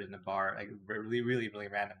until I heard it in a bar, like really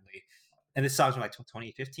randomly. And this song's from like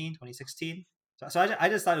 2015, 2016. So I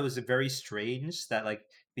just thought it was very strange that like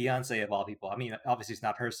Beyonce of all people, I mean, obviously it's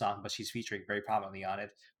not her song, but she's featuring very prominently on it,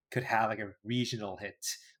 could have like a regional hit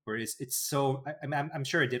where it's so. I'm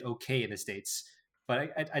sure it did okay in the States, but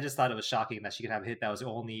I just thought it was shocking that she could have a hit that was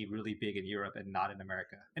only really big in Europe and not in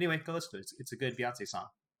America. Anyway, go listen to it. It's a good Beyonce song.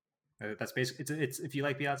 That's basically it's if you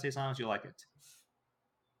like Beyonce songs, you'll like it.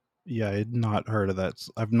 Yeah, I'd not heard of that.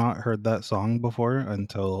 I've not heard that song before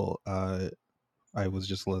until I was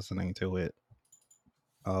just listening to it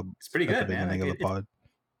uh, It's pretty at the good, man. beginning Like of the pod.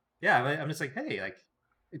 yeah, I'm just like, hey, like,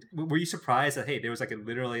 were you surprised that hey, there was like a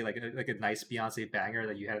literally like a nice Beyonce banger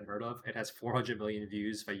that you hadn't heard of? It has 400 million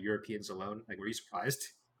views by Europeans alone. Like, were you surprised?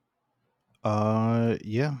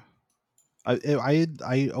 Yeah.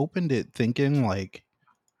 I opened it thinking like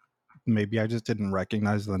maybe I just didn't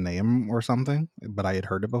recognize the name or something, but I had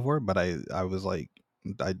heard it before. But I was like,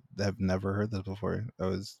 I have never heard this before. That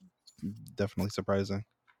was definitely surprising.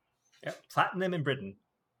 Yeah, platinum in Britain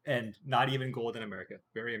and not even gold in America.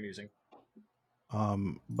 Very amusing.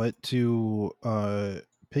 But to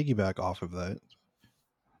piggyback off of that,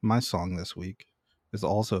 my song this week is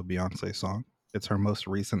also a Beyonce song. It's her most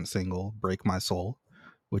recent single, "Break My Soul,"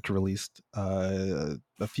 which released a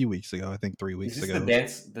few weeks ago. I think 3 weeks Is this the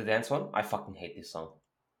ago. dance one? I fucking hate this song.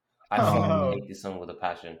 I Oh fucking Um, no. hate this song with a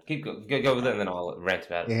passion. Go with it, and then I'll rant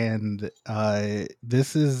about it. and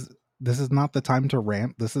this is not the time to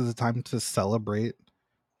rant. This is the time to celebrate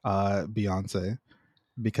Beyonce,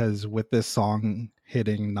 because with this song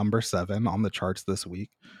hitting number 7 on the charts this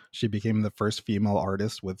week, she became the first female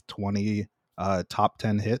artist with 20 top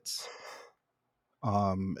 10 hits,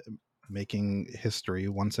 um, making history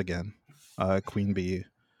once again. Queen Bee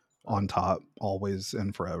on top, always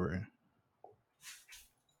and forever.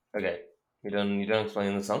 Okay, you don't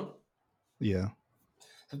explain the song. Yeah.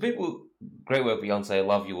 So people, great work, Beyonce. I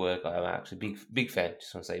love your work. I'm actually big fan.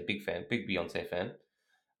 Just want to say big fan, big Beyonce fan.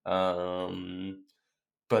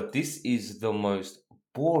 But this is the most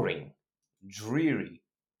boring, dreary,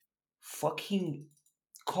 fucking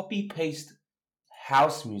copy paste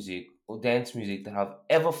house music or dance music that I've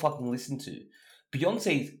ever fucking listened to.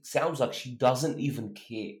 Beyonce sounds like she doesn't even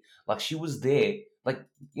care. Like she was there. Like,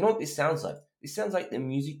 you know what this sounds like? This sounds like the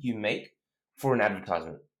music you make for an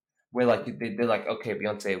advertisement. Where like they're like, okay,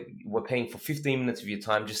 Beyonce, we're paying for 15 minutes of your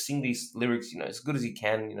time. Just sing these lyrics, as good as you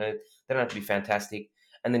can. They don't have to be fantastic,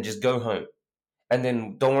 and then just go home. And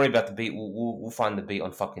then don't worry about the beat. We'll find the beat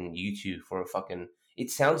on fucking YouTube for a fucking.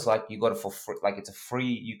 It sounds like you got it for free. Like it's a free.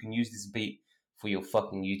 You can use this beat for your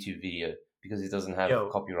fucking YouTube video because it doesn't have Yo,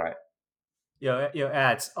 copyright.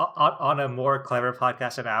 ads on a more clever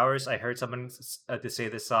podcast than ours. I heard someone to say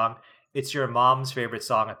this song. It's your mom's favorite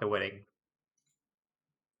song at the wedding.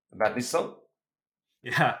 About this song,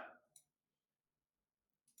 Yeah,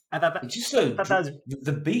 I thought that it's just so I thought that was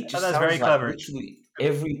the beat I thought just that was sounds very like clever. literally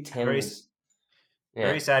every Very 10. Yeah,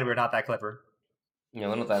 very sad we're not that clever.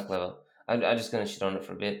 we're not that clever. I'm just gonna shit on it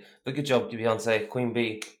for a bit. But good job, Beyonce, Queen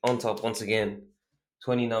Bee on top once again.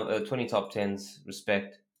 20 top tens.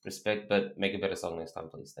 Respect. But make a better song next time,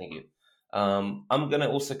 please. Thank you. I'm gonna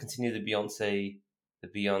also continue the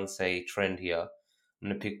Beyonce trend here. I'm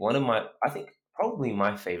gonna pick one of I think probably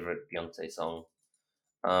my favorite Beyonce song.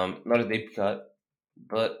 Not a deep cut,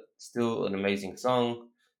 but still an amazing song.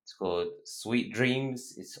 It's called Sweet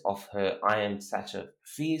Dreams. It's off her I Am Such a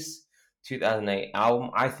Fierce 2008 album.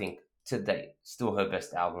 I think to date, still her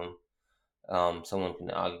best album. Someone can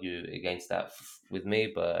argue against that with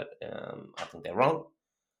me, but I think they're wrong.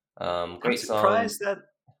 I'm Great song. surprised that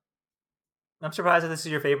I'm surprised that this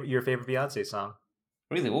is your favorite Beyonce song.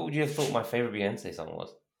 Really, what would you have thought my favorite Beyonce song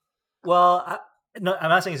was? Well, no, I'm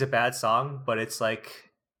not saying it's a bad song, but it's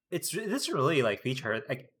like it doesn't really like feature her.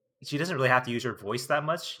 Like she doesn't really have to use her voice that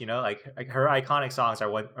much, Like her iconic songs are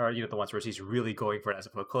the ones where she's really going for it as a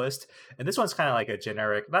vocalist, and this one's kind of like a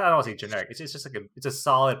generic. I don't want to say generic. It's just like it's a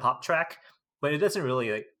solid pop track, but it doesn't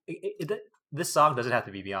really like this song doesn't have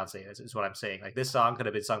to be Beyonce. Is what I'm saying. Like this song could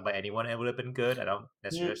have been sung by anyone and it would have been good. I don't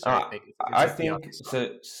necessarily think it's I a think Beyonce song.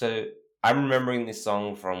 so. So I'm remembering this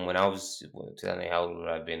song from when I was 2008. How old would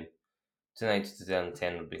I have been? 2008 to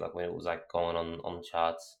 2010 would be like when it was like going on the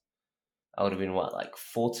charts. I would have been what, like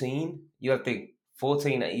 14? You got to think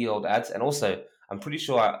 14 8-year-old ads. And also, I'm pretty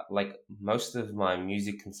sure like most of my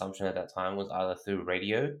music consumption at that time was either through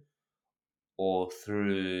radio or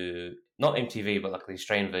through not MTV, but like the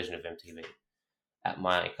Australian version of MTV at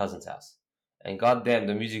my cousin's house. And goddamn,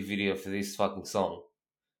 the music video for this fucking song,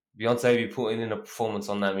 Beyonce be putting in a performance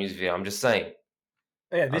on that music video. I'm just saying.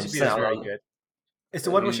 Yeah, I'm music just video saying. is very good. It's the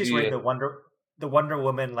The one where music she's wearing video. the Wonder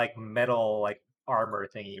Woman like metal like armor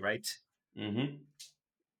thingy, right? Hmm.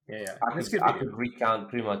 Yeah, yeah. I That's a could good I video. could recount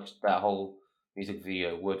pretty much that whole music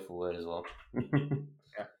video word for word as well.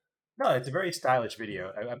 Yeah. No, it's a very stylish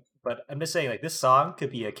video. But I'm just saying, like this song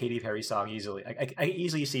could be a Katy Perry song easily. I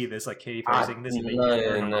easily see this like Katy Perry singing this and making it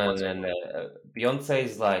her number one single. No.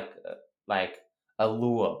 Beyonce's like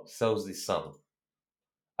Allure sells this song.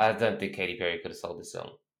 I don't think Katy Perry could have sold this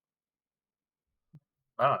song.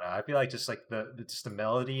 I don't know. I feel like just like just the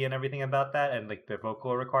melody and everything about that, and like the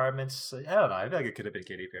vocal requirements. I don't know. I feel like it could have been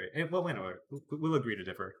Katy Perry. Well, we'll agree to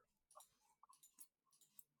differ.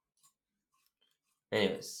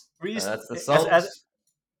 Anyways, Reason that's the as songs.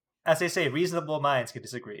 as they say, reasonable minds can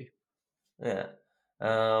disagree. Yeah.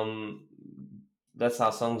 Um, that's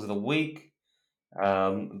our songs of the week. A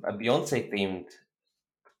Beyonce themed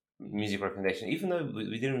music recommendation, even though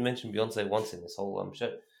we didn't mention Beyonce once in this whole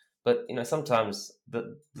show. But sometimes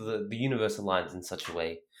the universe aligns in such a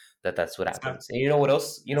way that that's what That's how, happens. And you know what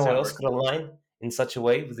else? You know that's how what it else works. could align in such a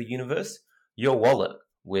way with the universe? Your wallet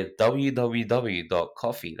with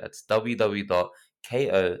www.coffee. That's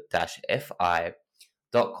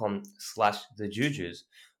www.ko-fi.com/thejujus,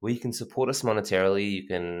 where you can support us monetarily. You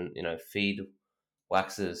can feed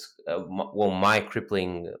Wax's my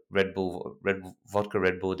crippling vodka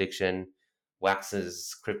Red Bull addiction,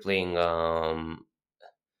 Wax's crippling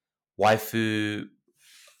waifu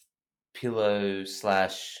pillow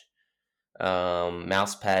slash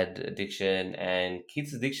mouse pad addiction, and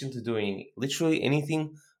kids' addiction to doing literally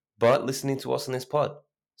anything but listening to us on this pod.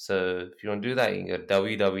 So if you want to do that, you can go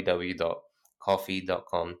to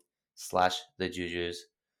www.coffee.com/thejujus.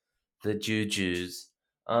 The Jujus.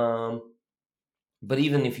 But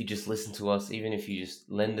even if you just listen to us, even if you just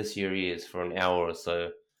lend us your ears for an hour or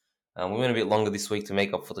so, we went a bit longer this week to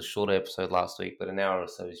make up for the shorter episode last week, but an hour or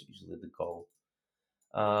so is usually the goal.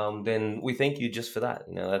 Then we thank you just for that.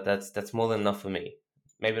 That's more than enough for me.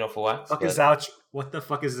 Maybe not for Wax, Fuck is but outro? What the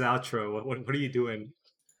fuck is outro? What are you doing?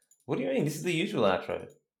 what do you mean? This is the usual outro.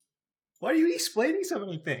 Why are you explaining so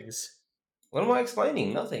many things? What am I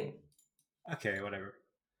explaining? Nothing. Okay, whatever.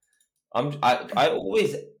 I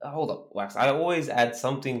always hold up, Wax. I always add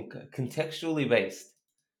something contextually based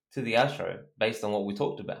to the outro based on what we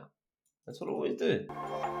talked about. That's what I always do.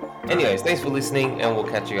 Anyways, thanks for listening, and we'll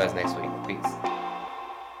catch you guys next week. Peace.